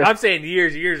not sure. I'm saying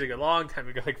years ago, long time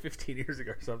ago, like 15 years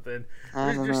ago or something.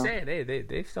 I don't Just know. saying, hey,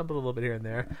 they've stumbled a little bit here and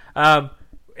there.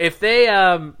 If they,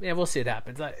 yeah, we'll see what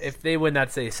happens. If they win,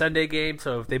 that's a Sunday game.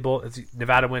 So if they both, if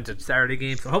Nevada wins a Saturday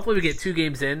game. So hopefully we get 2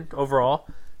 games in overall,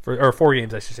 or 4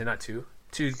 games, I should say, not 2.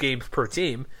 2 games per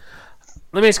team.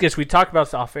 Let me ask you this: we talked about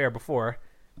this off air before.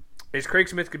 Is Craig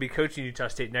Smith going to be coaching Utah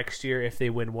State next year if they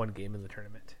win 1 game in the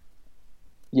tournament?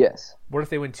 Yes. What if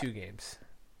they win 2 games?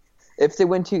 If they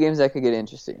win 2 games, that could get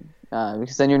interesting.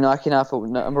 Because then you're knocking off a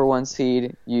number 1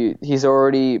 seed. He's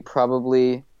already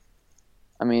probably,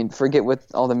 I mean, forget what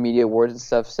all the media awards and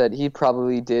stuff said. He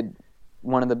probably did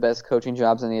one of the best coaching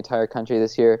jobs in the entire country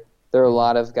this year. There are a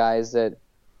lot of guys that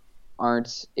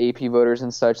aren't AP voters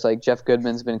and such. Like Jeff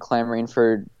Goodman's been clamoring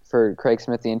for Craig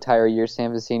Smith the entire year.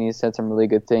 Sam Vecini said some really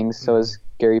good things. So has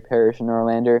Gary Parrish and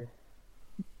Norlander.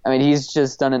 I mean, he's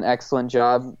just done an excellent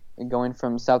job going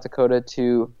from South Dakota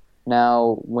to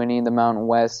now winning the Mountain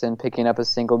West and picking up a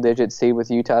single-digit seed with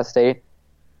Utah State.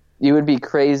 You would be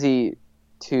crazy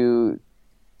to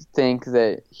think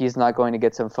that he's not going to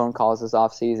get some phone calls this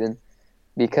offseason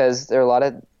because there are a lot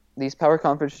of these power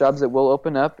conference jobs that will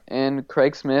open up, and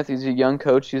Craig Smith, he's a young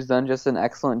coach who's done just an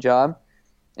excellent job,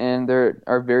 and there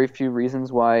are very few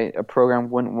reasons why a program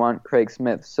wouldn't want Craig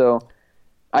Smith. So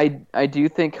I do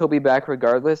think he'll be back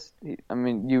regardless. I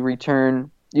mean, you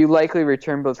likely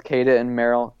return both Kada and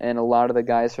Merrill and a lot of the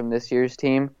guys from this year's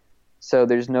team. So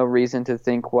there's no reason to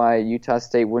think why Utah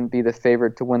State wouldn't be the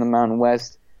favorite to win the Mountain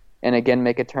West and again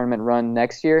make a tournament run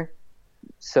next year.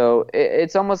 So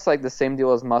it's almost like the same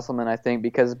deal as Musselman, I think,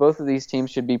 because both of these teams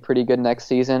should be pretty good next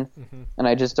season. Mm-hmm. And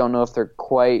I just don't know if they're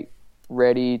quite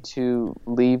ready to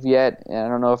leave yet. And I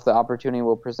don't know if the opportunity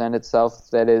will present itself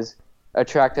that is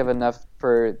attractive enough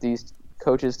for these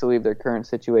coaches to leave their current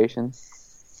situation.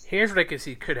 Here's what I can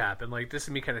see could happen. Like, this is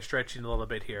me kind of stretching a little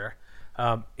bit here.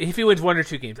 If he wins 1 or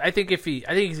 2 games, I think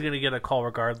he's going to get a call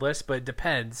regardless, but it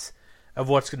depends of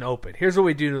what's going to open. Here's what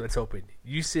we do that's open.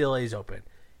 UCLA's open.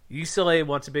 UCLA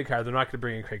wants a big hire. They're not going to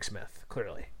bring in Craig Smith,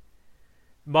 clearly.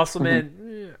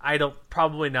 Musselman,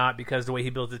 probably not, because the way he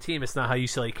builds a team, it's not how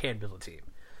UCLA can build a team.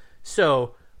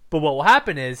 So, but what will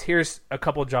happen is, here's a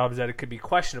couple jobs that it could be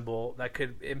questionable that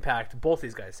could impact both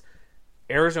these guys.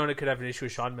 Arizona could have an issue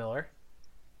with Sean Miller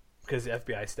because of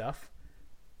FBI stuff.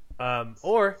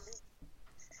 Or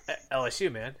LSU,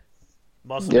 man.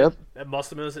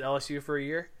 Musselman was at LSU for a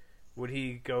year. Would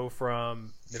he go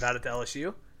from Nevada to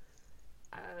LSU?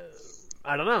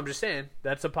 I don't know. I'm just saying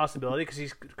that's a possibility because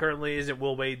he's currently isn't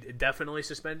Will Wade definitely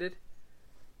suspended?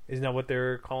 Isn't that what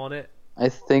they're calling it? I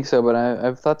think so, but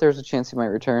I thought there was a chance he might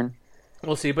return.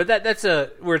 We'll see, but that's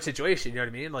a weird situation. You know what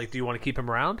I mean? Like, do you want to keep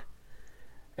him around?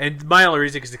 And my only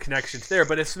reason is the connection's there.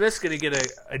 But if Smith's going to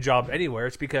get a job anywhere,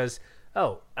 it's because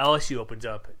LSU opens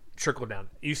up, trickle down.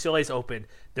 UCLA's open.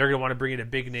 They're going to want to bring in a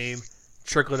big name,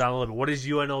 trickle down a little bit. What is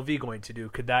UNLV going to do?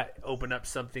 Could that open up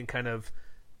something kind of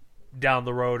down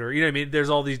the road, or you know what I mean? There's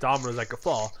all these dominoes that could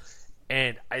fall,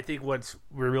 and I think once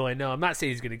we really know, I'm not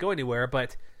saying he's going to go anywhere,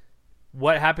 but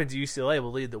what happens to UCLA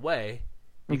will lead the way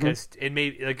because it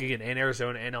may, like again, and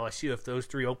Arizona and LSU, if those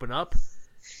 3 open up,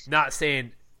 not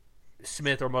saying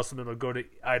Smith or Musselman will go to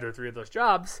either 3 of those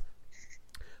jobs,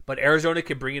 but Arizona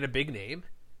could bring in a big name,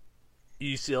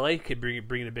 UCLA could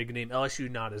bring in a big name, LSU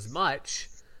not as much,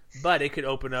 but it could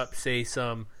open up, say,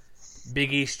 some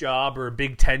Big East job or a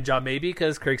Big Ten job maybe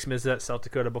because Craig Smith's at South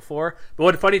Dakota before. But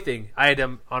one funny thing, I had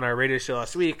him on our radio show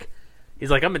last week. He's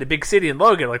like, I'm in a big city in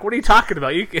Logan. Like, what are you talking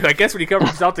about? I guess when he come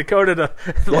from South Dakota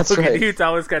to Logan, right.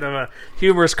 Utah was kind of a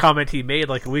humorous comment he made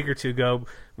like a week or 2 ago.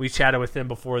 We chatted with him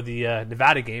before the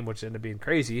Nevada game, which ended up being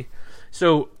crazy.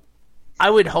 So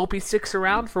I would hope he sticks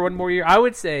around for 1 more year. I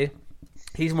would say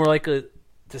he's more likely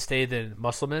to stay than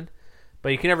Musselman, but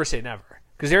you can never say never.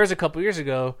 Because there was a couple years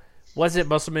ago, wasn't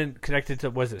Musselman connected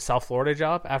to, South Florida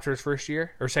job after his first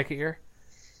year or second year?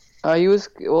 He was,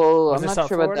 I'm not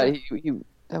sure about that.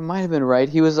 That might have been right.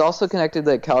 He was also connected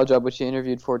to that college job, which he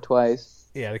interviewed for twice.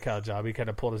 Yeah, the college job. He kind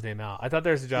of pulled his name out. I thought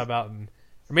there was a job out in,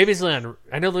 or maybe it's Leon.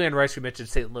 I know Leon Rice, we mentioned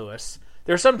St. Louis.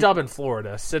 There's some job in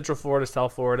Florida, Central Florida,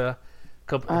 South Florida.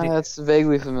 That's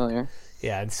vaguely familiar.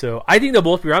 Yeah, and so I think they'll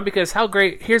both be around because how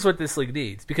great, here's what this league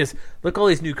needs. Because look, all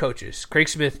these new coaches. Craig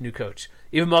Smith, new coach.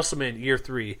 Even Musselman, year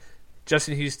 3.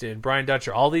 Justin Houston, Brian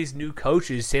Dutcher, all these new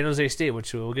coaches, San Jose State,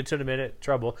 which we'll get to in a minute,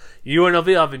 trouble. UNLV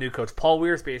will have a new coach. Paul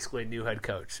Weir's basically a new head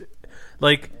coach.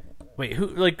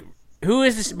 Who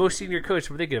is this most senior coach?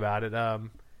 I'm thinking about it. I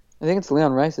think it's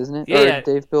Leon Rice, isn't it? Yeah. Or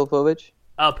Dave Pilipovich.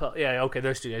 Yeah, okay,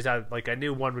 those 2 guys. I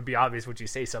knew one would be obvious when you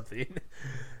say something.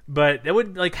 But that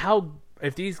would,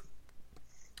 if these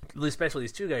especially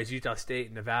these two guys, Utah State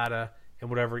and Nevada, and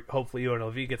whatever. Hopefully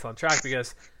UNLV gets on track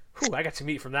because, I got to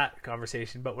meet from that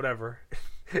conversation. But whatever,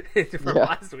 from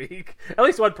last week, at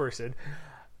least one person.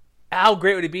 How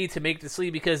great would it be to make this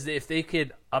league? Because if they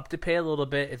could up the pay a little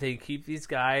bit, if they keep these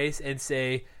guys and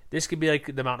say this could be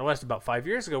like the Mountain West about 5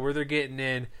 years ago, where they're getting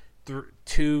in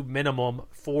two minimum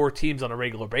 4 teams on a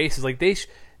regular basis. Like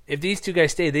if these two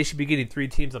guys stay, they should be getting 3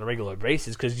 teams on a regular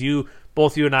basis. Because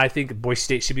both you and I think Boise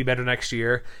State should be better next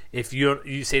year. If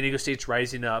you San Diego State's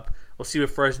rising up, we'll see what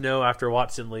Fresno after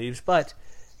Watson leaves. But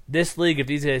this league, if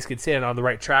these guys could stay on the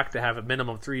right track to have a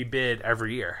minimum 3 bid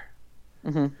every year.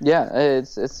 Mm-hmm. Yeah,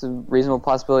 it's a reasonable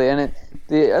possibility. And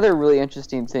the other really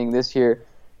interesting thing this year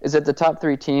is that the top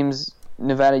 3 teams,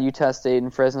 Nevada, Utah State,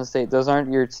 and Fresno State, those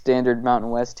aren't your standard Mountain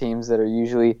West teams that are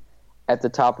usually at the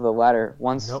top of the ladder.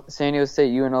 Once San Diego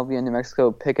State, UNLV, and New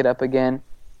Mexico pick it up again,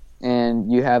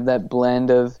 and you have that blend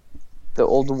of the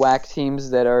old WAC teams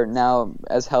that are now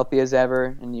as healthy as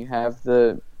ever, and you have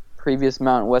the previous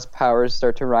Mountain West powers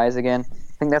start to rise again.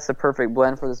 I think that's the perfect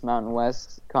blend for this Mountain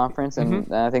West conference,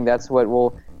 and I think that's what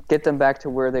will get them back to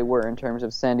where they were in terms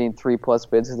of sending 3+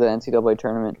 bids to the NCAA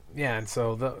tournament. Yeah, and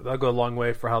so they'll go a long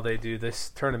way for how they do this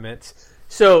tournament.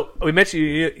 So we mentioned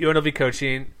UNLV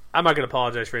coaching. I'm not going to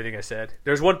apologize for anything I said.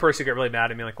 There's one person who got really mad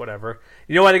at me, like whatever.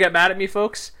 You know why they got mad at me,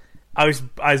 folks? I was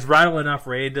rattling off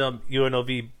random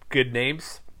UNLV good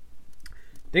names.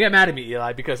 They got mad at me,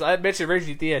 Eli, because I mentioned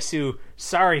Reggie Diaz, who,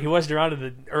 sorry, he wasn't around in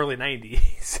the early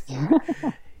 90s.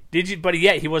 But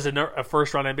yet he was a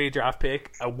first-round NBA draft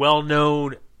pick, a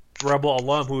well-known Rebel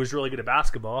alum who was really good at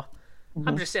basketball. Mm-hmm.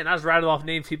 I'm just saying, I was rattling off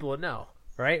names people would know,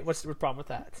 right? What's the problem with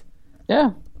that?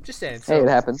 Yeah. Just saying. So, hey, it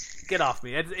happens. Get off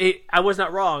me. I was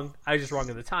not wrong. I was just wrong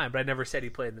at the time, but I never said he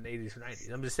played in the 80s or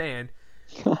 90s. I'm just saying,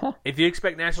 if you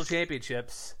expect national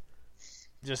championships,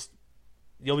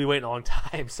 you'll be waiting a long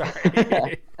time.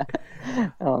 Sorry.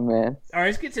 Oh, man. All right,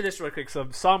 let's get to this real quick.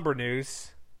 Some somber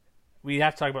news. We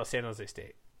have to talk about San Jose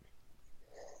State.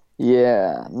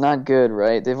 Yeah, not good,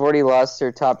 right? They've already lost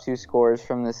their top 2 scorers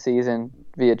from this season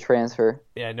via transfer.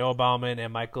 Yeah, Noah Bauman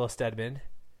and Michael Stedman.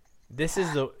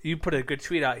 You put a good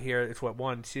tweet out here. It's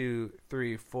 1, 2,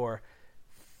 3, 4,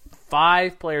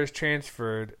 5 players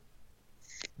transferred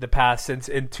the past since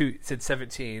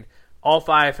 17. All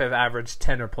 5 have averaged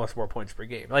 10 or plus more points per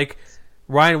game. Like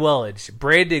Ryan Wellage,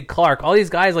 Brandon Clark, all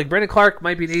these guys. Like Brandon Clark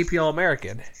might be an AP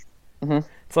All-American. Mm-hmm.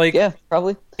 It's like, yeah,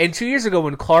 probably. And 2 years ago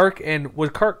when Clark and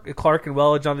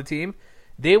Wellage on the team,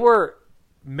 they were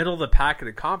middle of the pack in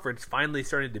the conference, finally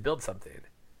starting to build something.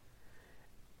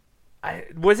 Do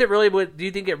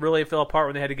you think it really fell apart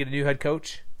when they had to get a new head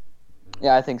coach?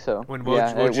 Yeah, I think so. When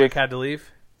Wojcik had to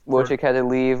leave? Wojcik had to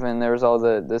leave, and there was all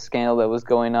the scandal that was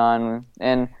going on.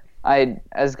 And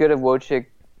as good of Wojcik,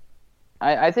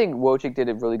 I think Wojcik did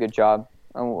a really good job.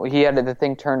 He had the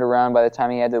thing turned around by the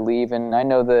time he had to leave, and I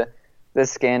know the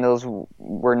scandals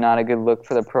were not a good look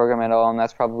for the program at all, and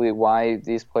that's probably why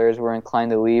these players were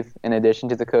inclined to leave in addition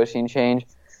to the coaching change.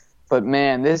 But,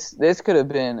 man, this could have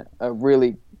been a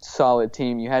really solid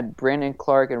team. You had Brandon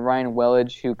Clark and Ryan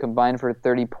Wellage, who combined for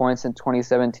 30 points in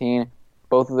 2017.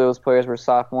 Both of those players were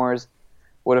sophomores.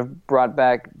 Would have brought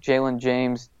back Jalen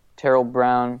James, Terrell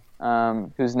Brown,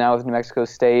 who's now with New Mexico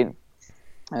State,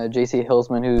 J.C.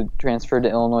 Hillsman, who transferred to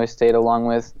Illinois State, along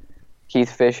with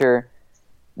Keith Fisher.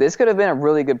 This could have been a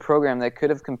really good program that could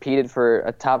have competed for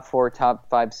a top 4, top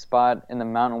 5 spot in the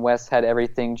Mountain West had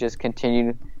everything just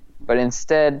continued. But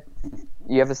instead,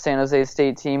 you have a San Jose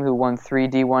State team who won 3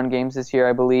 D1 games this year,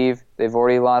 I believe. They've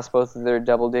already lost both of their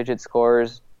double-digit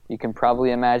scorers. You can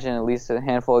probably imagine at least a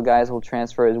handful of guys will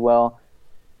transfer as well.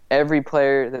 Every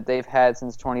player that they've had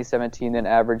since 2017 that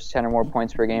averaged 10 or more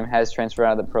points per game has transferred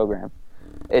out of the program.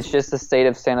 It's just the state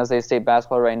of San Jose State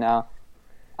basketball right now.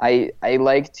 I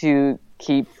like to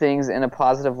keep things in a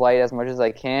positive light as much as I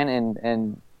can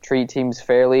and treat teams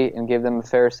fairly and give them a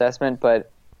fair assessment,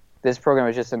 but this program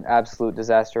is just an absolute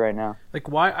disaster right now. Like,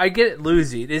 why? I get it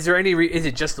losing. Is there any? Is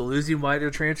it just the losing why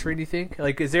they're transferring? Do you think?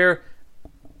 Like, is there?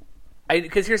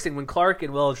 Because here's the thing: when Clark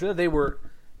and Wells, they were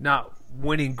not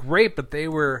winning great, but they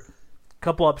were a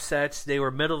couple upsets. They were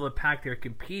middle of the pack. They were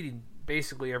competing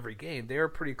basically every game. They were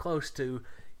pretty close to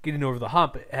getting over the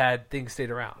hump had things stayed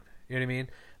around. You know what I mean?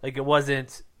 Like, it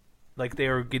wasn't like they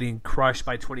were getting crushed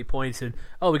by 20 points and,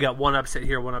 we got one upset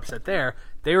here, one upset there.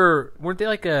 Weren't they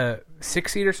like a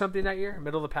 6 seed or something that year,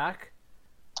 middle of the pack?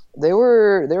 They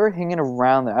were hanging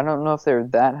around there. I don't know if they're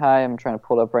that high. I'm trying to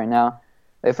pull it up right now.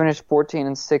 They finished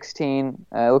 14-16.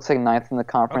 It looks like ninth in the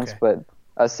conference, but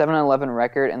a 7-11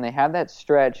 record, and they had that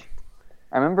stretch.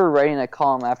 I remember writing a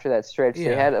column after that stretch. Yeah.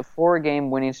 They had a 4-game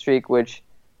winning streak, which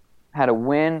had a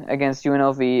win against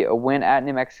UNLV, a win at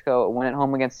New Mexico, a win at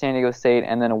home against San Diego State,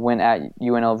 and then a win at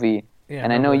UNLV. Yeah,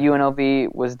 and I know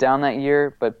UNLV was down that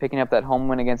year, but picking up that home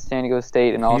win against San Diego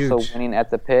State and also winning at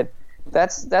the Pit,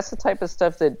 that's the type of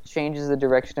stuff that changes the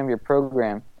direction of your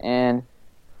program. And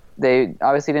they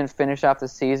obviously didn't finish off the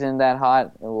season that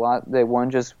hot. They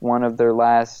won just one of their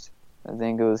last, I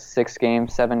think it was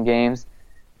 7 games.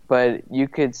 But you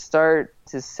could start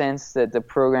to sense that the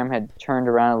program had turned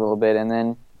around a little bit. And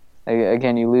then,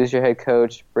 again, you lose your head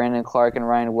coach, Brandon Clark and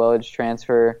Ryan Wellage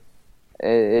transfer.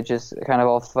 It just kind of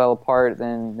all fell apart.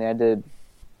 Then they had to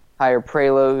hire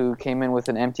Prelo, who came in with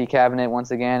an empty cabinet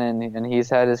once again, and he's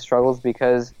had his struggles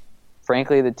because,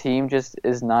 frankly, the team just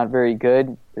is not very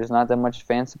good. There's not that much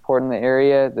fan support in the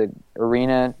area. The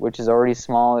arena, which is already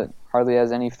small, it hardly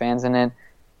has any fans in it.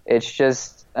 It's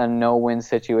just a no-win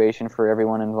situation for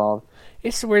everyone involved.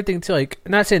 It's a weird thing too. Like,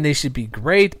 I'm not saying they should be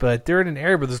great, but they're in an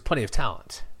area where there's plenty of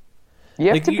talent. You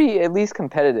have to be at least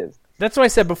competitive. That's what I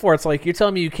said before. It's like you're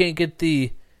telling me you can't get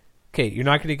you're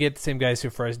not going to get the same guys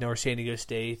who Fresno or San Diego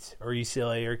State or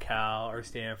UCLA or Cal or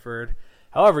Stanford.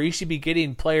 However, you should be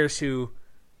getting players who,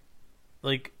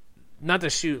 like, not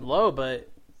to shoot low, but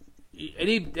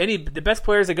the best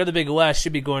players that go to the Big West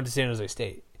should be going to San Jose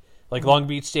State. Like Long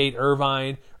Beach State,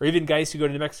 Irvine, or even guys who go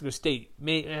to New Mexico State,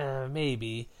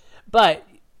 maybe. But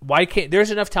why can't?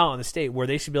 There's enough talent in the state where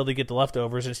they should be able to get the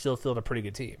leftovers and still field a pretty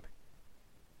good team.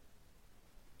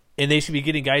 And they should be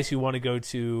getting guys who want to go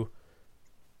to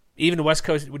even the West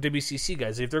Coast with WCC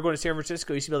guys. If they're going to San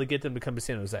Francisco, you should be able to get them to come to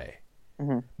San Jose.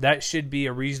 Mm-hmm. That should be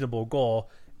a reasonable goal.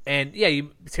 And yeah,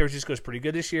 San Francisco is pretty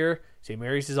good this year. St.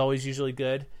 Mary's is always usually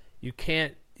good. You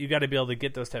got to be able to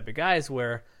get those type of guys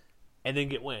and then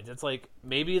get wins. It's like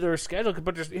maybe their schedule,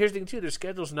 but here's the thing too: their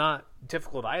schedule's not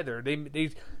difficult either. They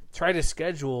try to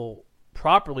schedule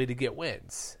properly to get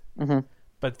wins,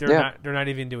 but they're not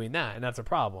even doing that, and that's a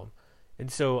problem.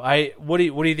 And so what do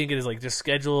you think it is, like, just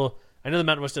schedule? I know the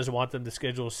Mountain West doesn't want them to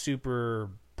schedule super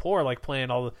poor, like playing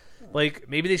like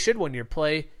maybe they should one year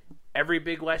play every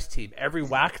Big West team, every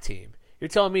WAC team. You're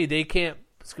telling me they can't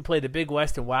play the Big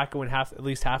West and WAC and win at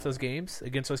least half those games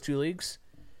against those two leagues?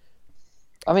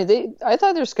 I mean, I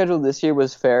thought their schedule this year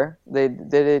was fair. They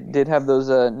did have those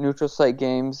neutral site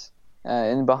games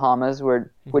in Bahamas,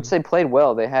 which they played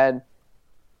well. They had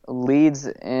leads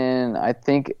in, I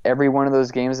think, every one of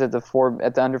those games at the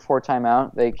under 4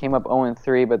 timeout. They came up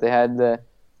 0-3, but they had the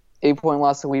 8-point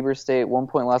loss to Weber State,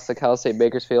 1-point loss to Cal State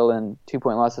Bakersfield, and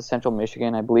 2-point loss to Central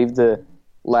Michigan. I believe the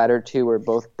latter two were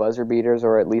both buzzer beaters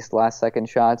or at least last-second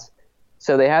shots.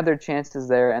 So they had their chances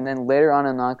there. And then later on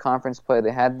in non-conference play,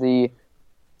 they had the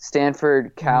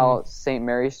Stanford, Cal, St.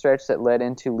 Mary's stretch that led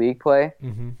into league play.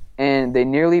 And they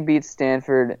nearly beat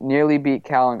Stanford, nearly beat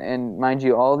Cal, and mind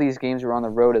you, all these games were on the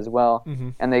road as well,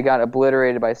 and they got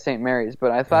obliterated by St. Mary's.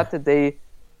 But I thought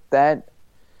that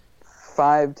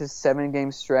 5 to 7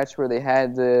 game stretch where they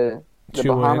had the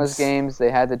Bahamas games,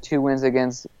 they had the 2 wins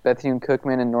against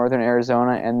Bethune-Cookman and Northern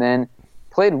Arizona, and then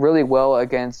played really well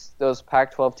against those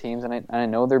Pac-12 teams. And I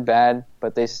know they're bad,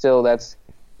 but they still, it's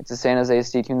a San Jose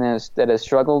State team that has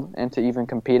struggled, and to even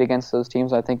compete against those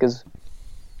teams, I think, is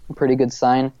a pretty good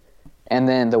sign. And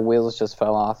then the wheels just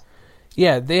fell off.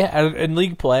 Yeah, they had, in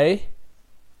league play,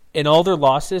 in all their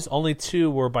losses, only 2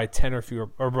 were by 10 or fewer,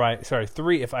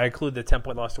 3 if I include the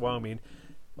 10-point loss to Wyoming.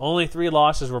 Only 3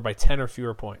 losses were by 10 or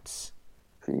fewer points.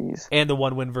 Jeez. And the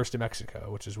 1 win versus New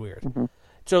Mexico, which is weird.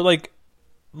 So,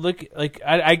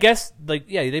 I guess,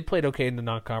 they played okay in the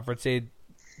non-conference.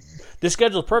 The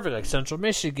schedule's perfect, like Central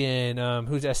Michigan.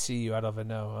 Who's SCU? I don't even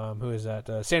know. Who is that?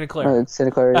 Santa Clara. Santa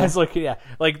Clara. I was looking,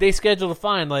 like they scheduled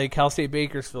fine. Like Cal State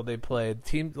Bakersfield, they played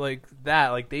teams like that.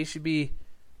 Like they should be.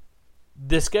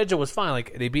 The schedule was fine.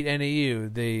 Like they beat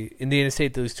NAU. Indiana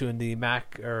State, those 2 in the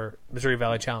MAC or Missouri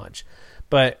Valley Challenge.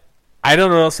 But I don't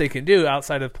know what else they can do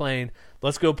outside of playing.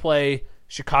 Let's go play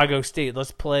Chicago State.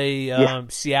 Let's play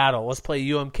Seattle. Let's play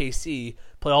UMKC.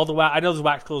 Play all the WAC. I know those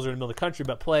WAC schools are in the middle of the country,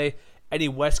 but play any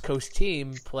West Coast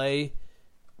team. Play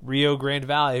Rio Grande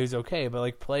Valley, who's okay,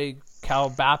 but play Cal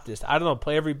Baptist. I don't know.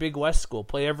 Play every Big West school.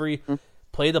 Play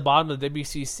the bottom of the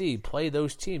WCC. Play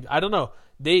those teams. I don't know.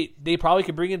 They probably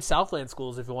could bring in Southland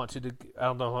schools if you want to. I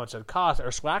don't know how much it costs. Or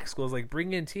SWAC schools.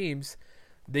 Bring in teams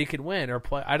they could win or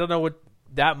play. I don't know what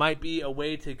that might be a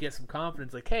way to get some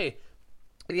confidence. Hey,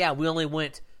 yeah, we only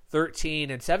went 13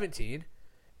 and 17,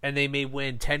 and they may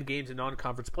win 10 games in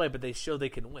non-conference play, but they show they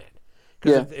can win.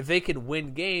 Because if they can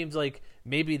win games,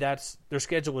 maybe that's their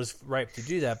schedule was ripe to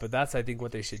do that. But that's, I think,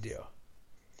 what they should do.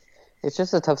 It's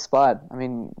just a tough spot. I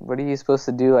mean, what are you supposed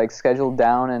to do? Schedule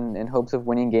down in hopes of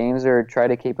winning games, or try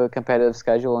to keep a competitive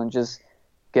schedule and just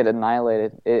get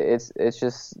annihilated. It's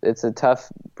a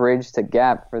tough bridge to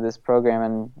gap for this program,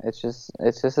 and it's just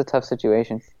a tough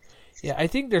situation. Yeah, I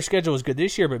think their schedule was good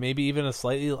this year, but maybe even a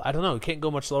slightly, I don't know, it can't go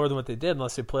much lower than what they did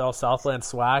unless they play all Southland,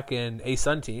 SWAC, and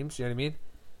A-Sun teams. You know what I mean?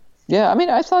 Yeah, I mean,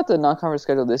 I thought the non-conference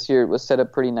schedule this year was set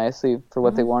up pretty nicely for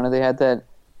what they wanted. They had that,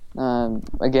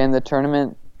 again, the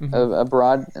tournament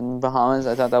abroad in Bahamas.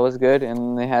 I thought that was good,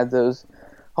 and they had those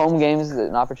home games,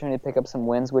 an opportunity to pick up some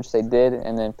wins, which they did,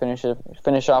 and then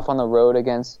finish off on the road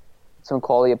against some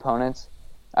quality opponents.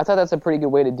 I thought that's a pretty good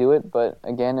way to do it, but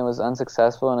again, it was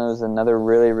unsuccessful, and it was another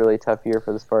really, really tough year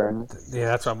for the Spartans. Yeah,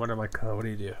 that's what I'm wondering. Like, what do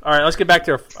you do? All right, let's get back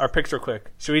to our picks real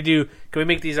quick. Can we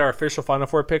make these our official Final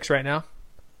Four picks right now?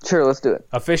 Sure, let's do it.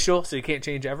 Official, so you can't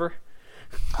change ever?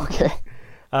 Okay.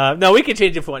 No, we can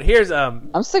change it for one. Here's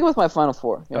I'm sticking with my Final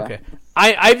Four. Yeah. Okay.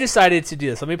 I've decided to do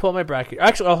this. Let me pull up my bracket.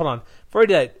 Actually, hold on. Before I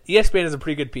do that, ESPN is a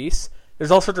pretty good piece.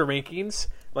 There's all sorts of rankings,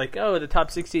 like, the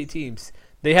top 68 teams.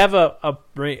 They have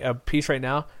a piece right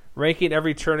now ranking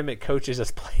every tournament coaches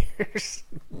as players.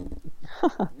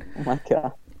 Oh my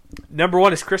God. Number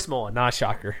 1 is Chris Mullen. Not a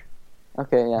shocker.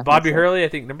 Okay, yeah. Bobby Hurley, I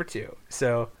think, number 2.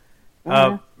 So,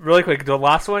 really quick, the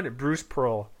last one, Bruce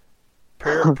Pearl.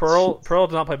 Pearl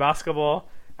did not play basketball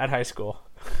at high school.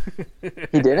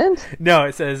 He didn't? No,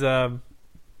 it says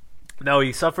no,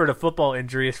 he suffered a football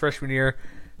injury his freshman year,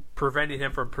 preventing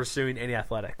him from pursuing any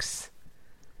athletics.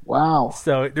 Wow.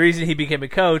 So the reason he became a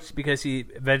coach because he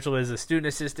eventually was a student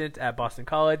assistant at Boston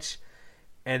College,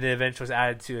 and then eventually was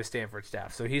added to a Stanford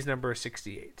staff. So he's number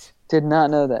 68. Did not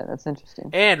know that. That's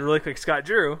interesting. And really quick, Scott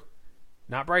Drew,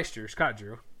 not Bryce Drew, Scott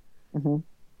Drew. Mm-hmm.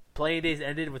 Playing days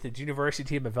ended with the university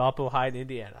team of Valpo High in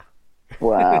Indiana.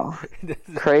 Wow.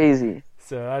 Crazy.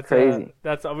 So that's crazy.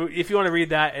 That's if you want to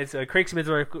read that, it's Craig Smith's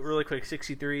really quick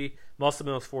 63,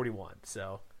 Musselman 41.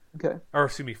 So okay, or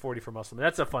excuse me, 40 for Musselman.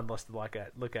 That's a fun list to look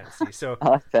at and see. So I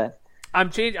like that.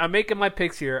 I'm making my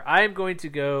picks here. I am going to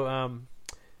go.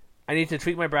 I need to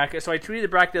tweak my bracket. So I tweeted the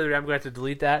bracket the other day. I'm going to have to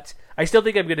delete that. I still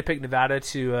think I'm going to pick Nevada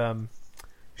to.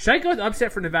 Should I go with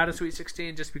upset for Nevada Sweet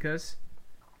 16 just because?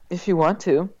 If you want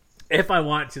to. If I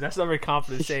want to, that's not very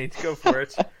confident saying to go for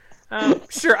it.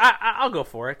 Sure, I'll go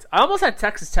for it. I almost had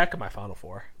Texas Tech in my Final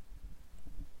Four.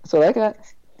 So I got.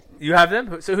 You have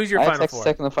them? So who's your Final Texas Four?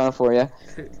 Tech in the Final Four, yeah.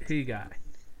 Who you got?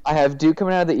 I have Duke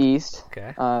coming out of the East.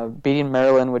 Okay. Beating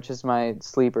Maryland, which is my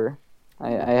sleeper. I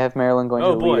have Maryland going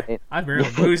to the Elite Eight. I have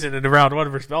Maryland losing in round 1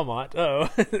 versus Belmont. Oh.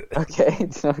 Okay,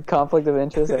 so conflict of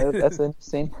interest. That's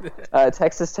interesting.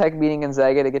 Texas Tech beating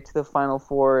Gonzaga to get to the Final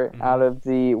Four out of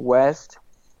the West.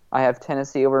 I have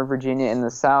Tennessee over Virginia in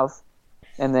the South.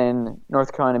 And then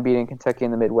North Carolina beating Kentucky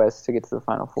in the Midwest to get to the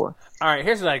Final Four. All right,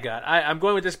 here's what I got. I'm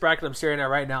going with this bracket I'm staring at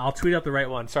right now. I'll tweet out the right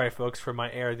one. Sorry, folks, for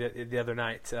my error the other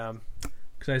night.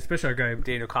 Because especially our guy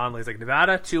Daniel Conley is like,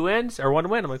 Nevada, 2 wins or 1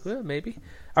 win. I'm like, well, maybe.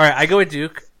 All right, I go with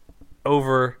Duke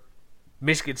over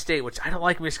Michigan State, which I don't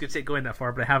like Michigan State going that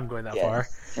far, but I have them going that far.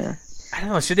 Yeah. I don't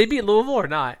know. Should they beat Louisville or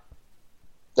not?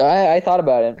 I thought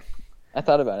about it.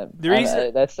 The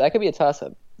reason that could be a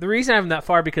toss-up. The reason I have them that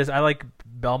far because I like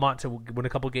Belmont to win a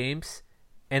couple games,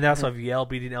 and I also have Yale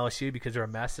beating LSU because they're a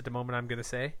mess at the moment. I'm going to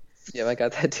say. Yeah, I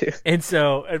got that too. And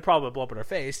so it'd probably blow up in our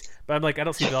face. But I'm like, I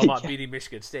don't see Belmont beating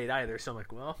Michigan State either. So I'm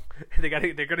like, well, they're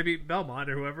going to beat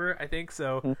Belmont or whoever. I think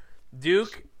so.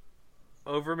 Duke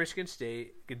over Michigan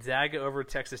State, Gonzaga over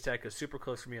Texas Tech is super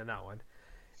close for me on that one.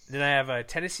 And then I have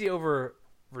Tennessee over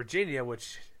Virginia,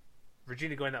 which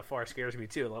Virginia going that far scares me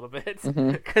too a little bit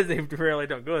because they rarely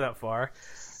don't go that far.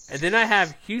 And then I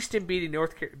have Houston beating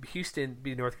North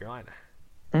Carolina.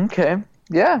 Okay,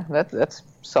 yeah, that's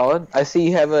solid. I see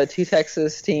you have 2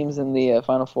 Texas teams in the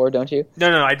Final Four, don't you?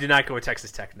 No, I did not go with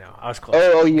Texas Tech. No, I was close.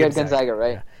 Oh, you had Gonzaga,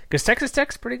 right? Because Texas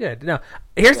Tech's pretty good. No,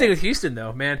 here's the thing with Houston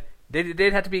though, man.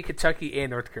 They'd have to beat Kentucky and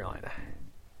North Carolina.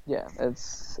 Yeah,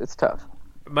 it's tough.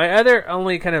 My other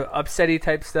only kind of upsetty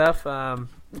type stuff. I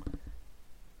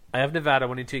have Nevada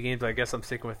winning 2 games, but I guess I'm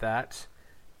sticking with that.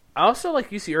 I also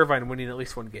like UC Irvine winning at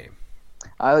least 1 game.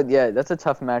 Yeah, that's a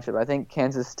tough matchup. I think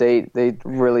Kansas State, they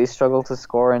really struggle to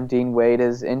score, and Dean Wade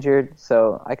is injured,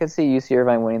 so I could see UC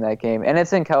Irvine winning that game. And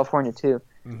it's in California, too.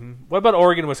 Mm-hmm. What about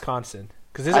Oregon, Wisconsin?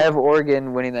 I have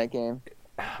Oregon winning that game.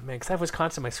 Oh, man, because I have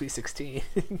Wisconsin in my Sweet 16.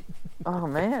 Oh,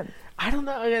 man. I don't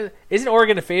know. Isn't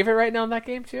Oregon a favorite right now in that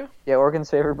game, too? Yeah, Oregon's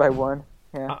favored by 1.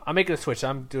 Yeah. I'm making a switch.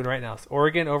 I'm doing it right now. It's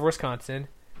Oregon over Wisconsin.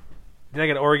 Then I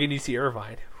got Oregon, UC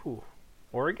Irvine. Whew.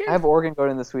 Oregon? I have Oregon going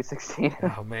in the Sweet 16.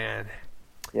 Oh, man.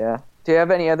 Yeah. Do you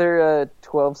have any other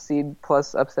 12 seed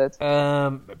plus upsets?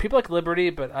 People like Liberty,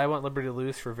 but I want Liberty to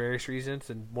lose for various reasons,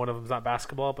 and one of them's not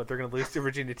basketball, but they're going to lose to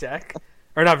Virginia Tech.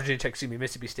 Or not Virginia Tech, excuse me,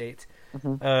 Mississippi State.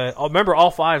 Mm-hmm. I'll remember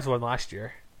all 5s won last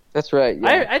year. That's right.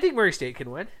 Yeah. I think Murray State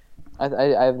can win.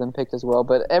 I have them picked as well,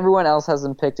 but everyone else has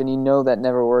them picked, and you know that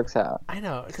never works out. I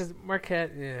know, because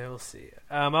Marquette, yeah, we'll see.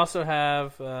 I also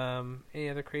have any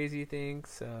other crazy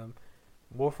things.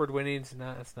 Wolford winning's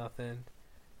it's nothing.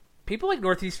 People like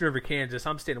Northeastern over Kansas.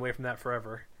 I'm staying away from that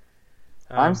forever.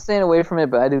 I'm staying away from it,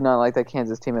 but I do not like that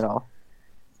Kansas team at all.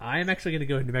 I am actually going to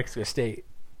go to New Mexico State.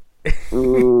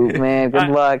 Ooh, man, good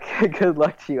luck. Good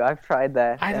luck to you. I've tried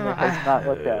that, I don't know. It has not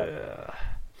worked out.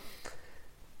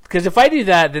 Because if I do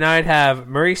that, then I'd have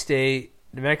Murray State,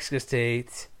 New Mexico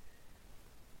State,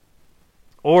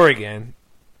 Oregon.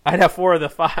 I'd have 3 of the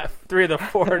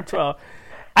 4 and 12.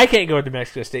 I can't go to New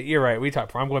Mexico State. You're right. We talked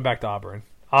before. I'm going back to Auburn.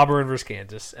 Auburn versus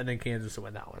Kansas, and then Kansas will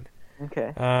win that one.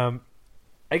 Okay.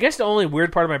 I guess the only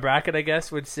weird part of my bracket,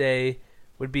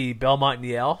 would be Belmont and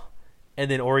Yale,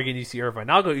 and then Oregon, UC Irvine.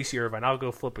 I'll go UC Irvine. I'll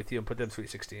go flip with you and put them Sweet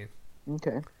 16.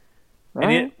 Okay.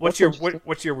 And what's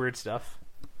your weird stuff?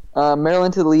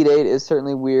 Maryland to the Elite Eight is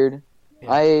certainly weird.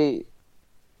 Yeah.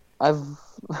 I've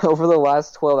over the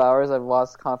last 12 hours, I've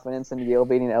lost confidence in Yale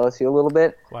beating LSU a little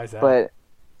bit. Why is that? But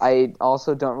I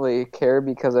also don't really care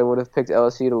because I would have picked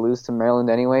LSU to lose to Maryland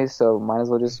anyway, so might as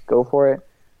well just go for it.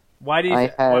 Why do you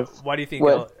think?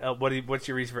 What's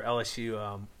your reason for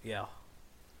LSU? Yale.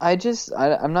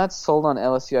 I'm not sold on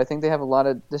LSU. I think they have a lot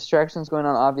of distractions going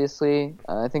on. Obviously,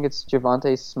 I think it's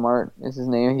Javonte Smart is his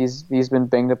name. He's been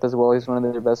banged up as well. He's one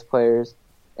of their best players,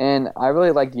 and I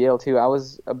really like Yale too. I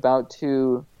was about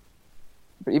to,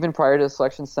 even prior to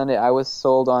Selection Sunday, I was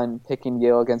sold on picking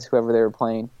Yale against whoever they were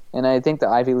playing, and I think the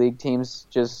Ivy League teams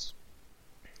just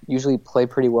usually play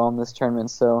pretty well in this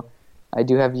tournament. So I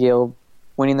do have Yale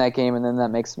winning that game, and then that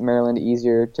makes Maryland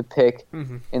easier to pick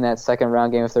in that second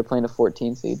round game if they're playing a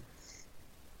 14 seed.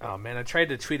 Oh, man, I tried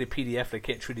to tweet a PDF, but I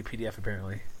can't tweet a PDF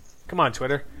apparently. Come on,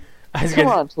 Twitter. Come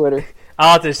on, Twitter.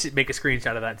 I'll have to make a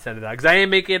screenshot of that and send it out. Because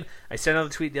I sent out a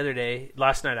tweet the other day,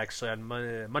 last night actually, on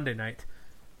Monday night.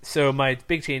 So my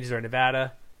big changes are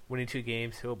Nevada, winning 2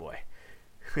 games. Oh, boy.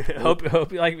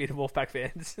 hope you like me, the Wolfpack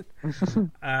fans.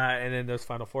 And then those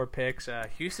Final Four picks.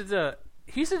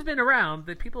 Houston's been around.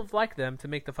 The people have liked them to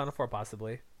make the Final Four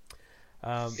possibly.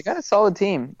 They got a solid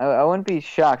team. I wouldn't be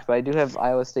shocked, but I do have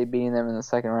Iowa State beating them in the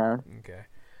second round. Okay.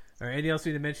 All right. Anything else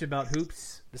we need to mention about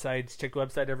hoops besides check the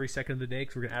website every second of the day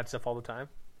because we're going to add stuff all the time?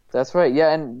 That's right.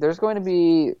 Yeah, and there's going to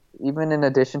be, even in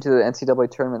addition to the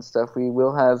NCAA tournament stuff, we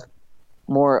will have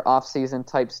more off-season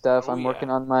type stuff. I'm working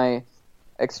on my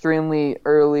extremely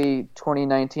early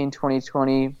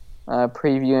 2019-2020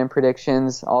 preview and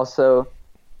predictions. Also,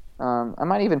 I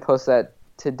might even post that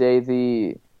today,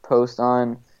 the post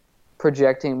on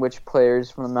projecting which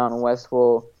players from the Mountain West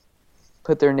will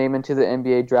put their name into the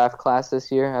NBA draft class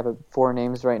this year. I have 4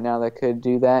 names right now that could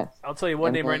do that. I'll tell you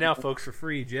one name right now, folks, for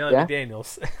free. Jalen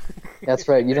McDaniels. That's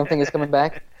right. You don't think he's coming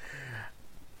back?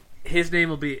 His name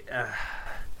will be...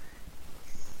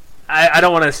 I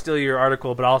don't want to steal your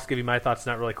article, but I'll give you my thoughts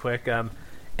not really quick.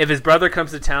 If his brother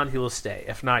comes to town, he will stay.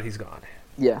 If not, he's gone.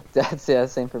 Yeah, that's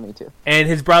same for me too. And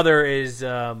his brother is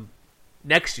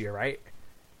next year, right?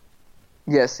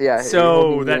 Yes, yeah.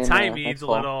 So that time means a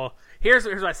little. Here's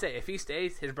what I say: if he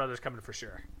stays, his brother's coming for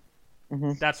sure.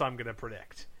 Mm-hmm. That's what I'm going to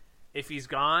predict. If he's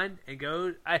gone and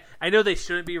goes, I know they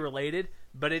shouldn't be related,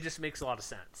 but it just makes a lot of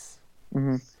sense.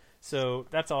 Mm-hmm. So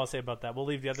that's all I'll say about that. We'll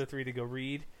leave the other 3 to go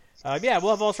read. Yeah,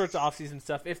 we'll have all sorts of off-season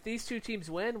stuff. If these 2 teams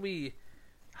win,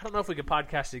 I don't know if we could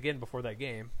podcast again before that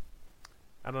game.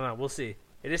 I don't know. We'll see.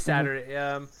 It is Saturday.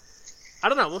 I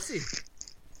don't know. We'll see.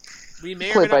 We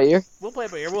may play it by ear. We'll play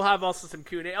it by ear. We'll have also some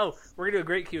Q&A. Oh, we're going to do a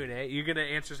great Q&A. You're going to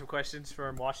answer some questions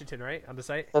from Washington, right, on the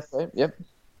site? That's right. Yep. And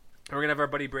we're going to have our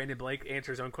buddy Brandon Blake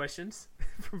answer his own questions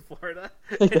from Florida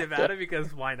and Nevada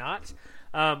because why not?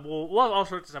 We'll have all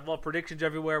sorts of stuff. We'll have predictions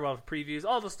everywhere. We'll have previews,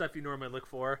 all the stuff you normally look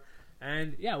for.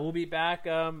 And, yeah, we'll be back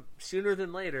sooner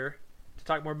than later to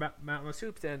talk more about Mountain West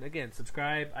Hoops. And, again,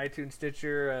 subscribe, iTunes,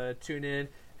 Stitcher, tune in.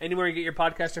 Anywhere you get your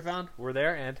podcasts are found, we're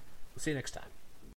there, and we'll see you next time.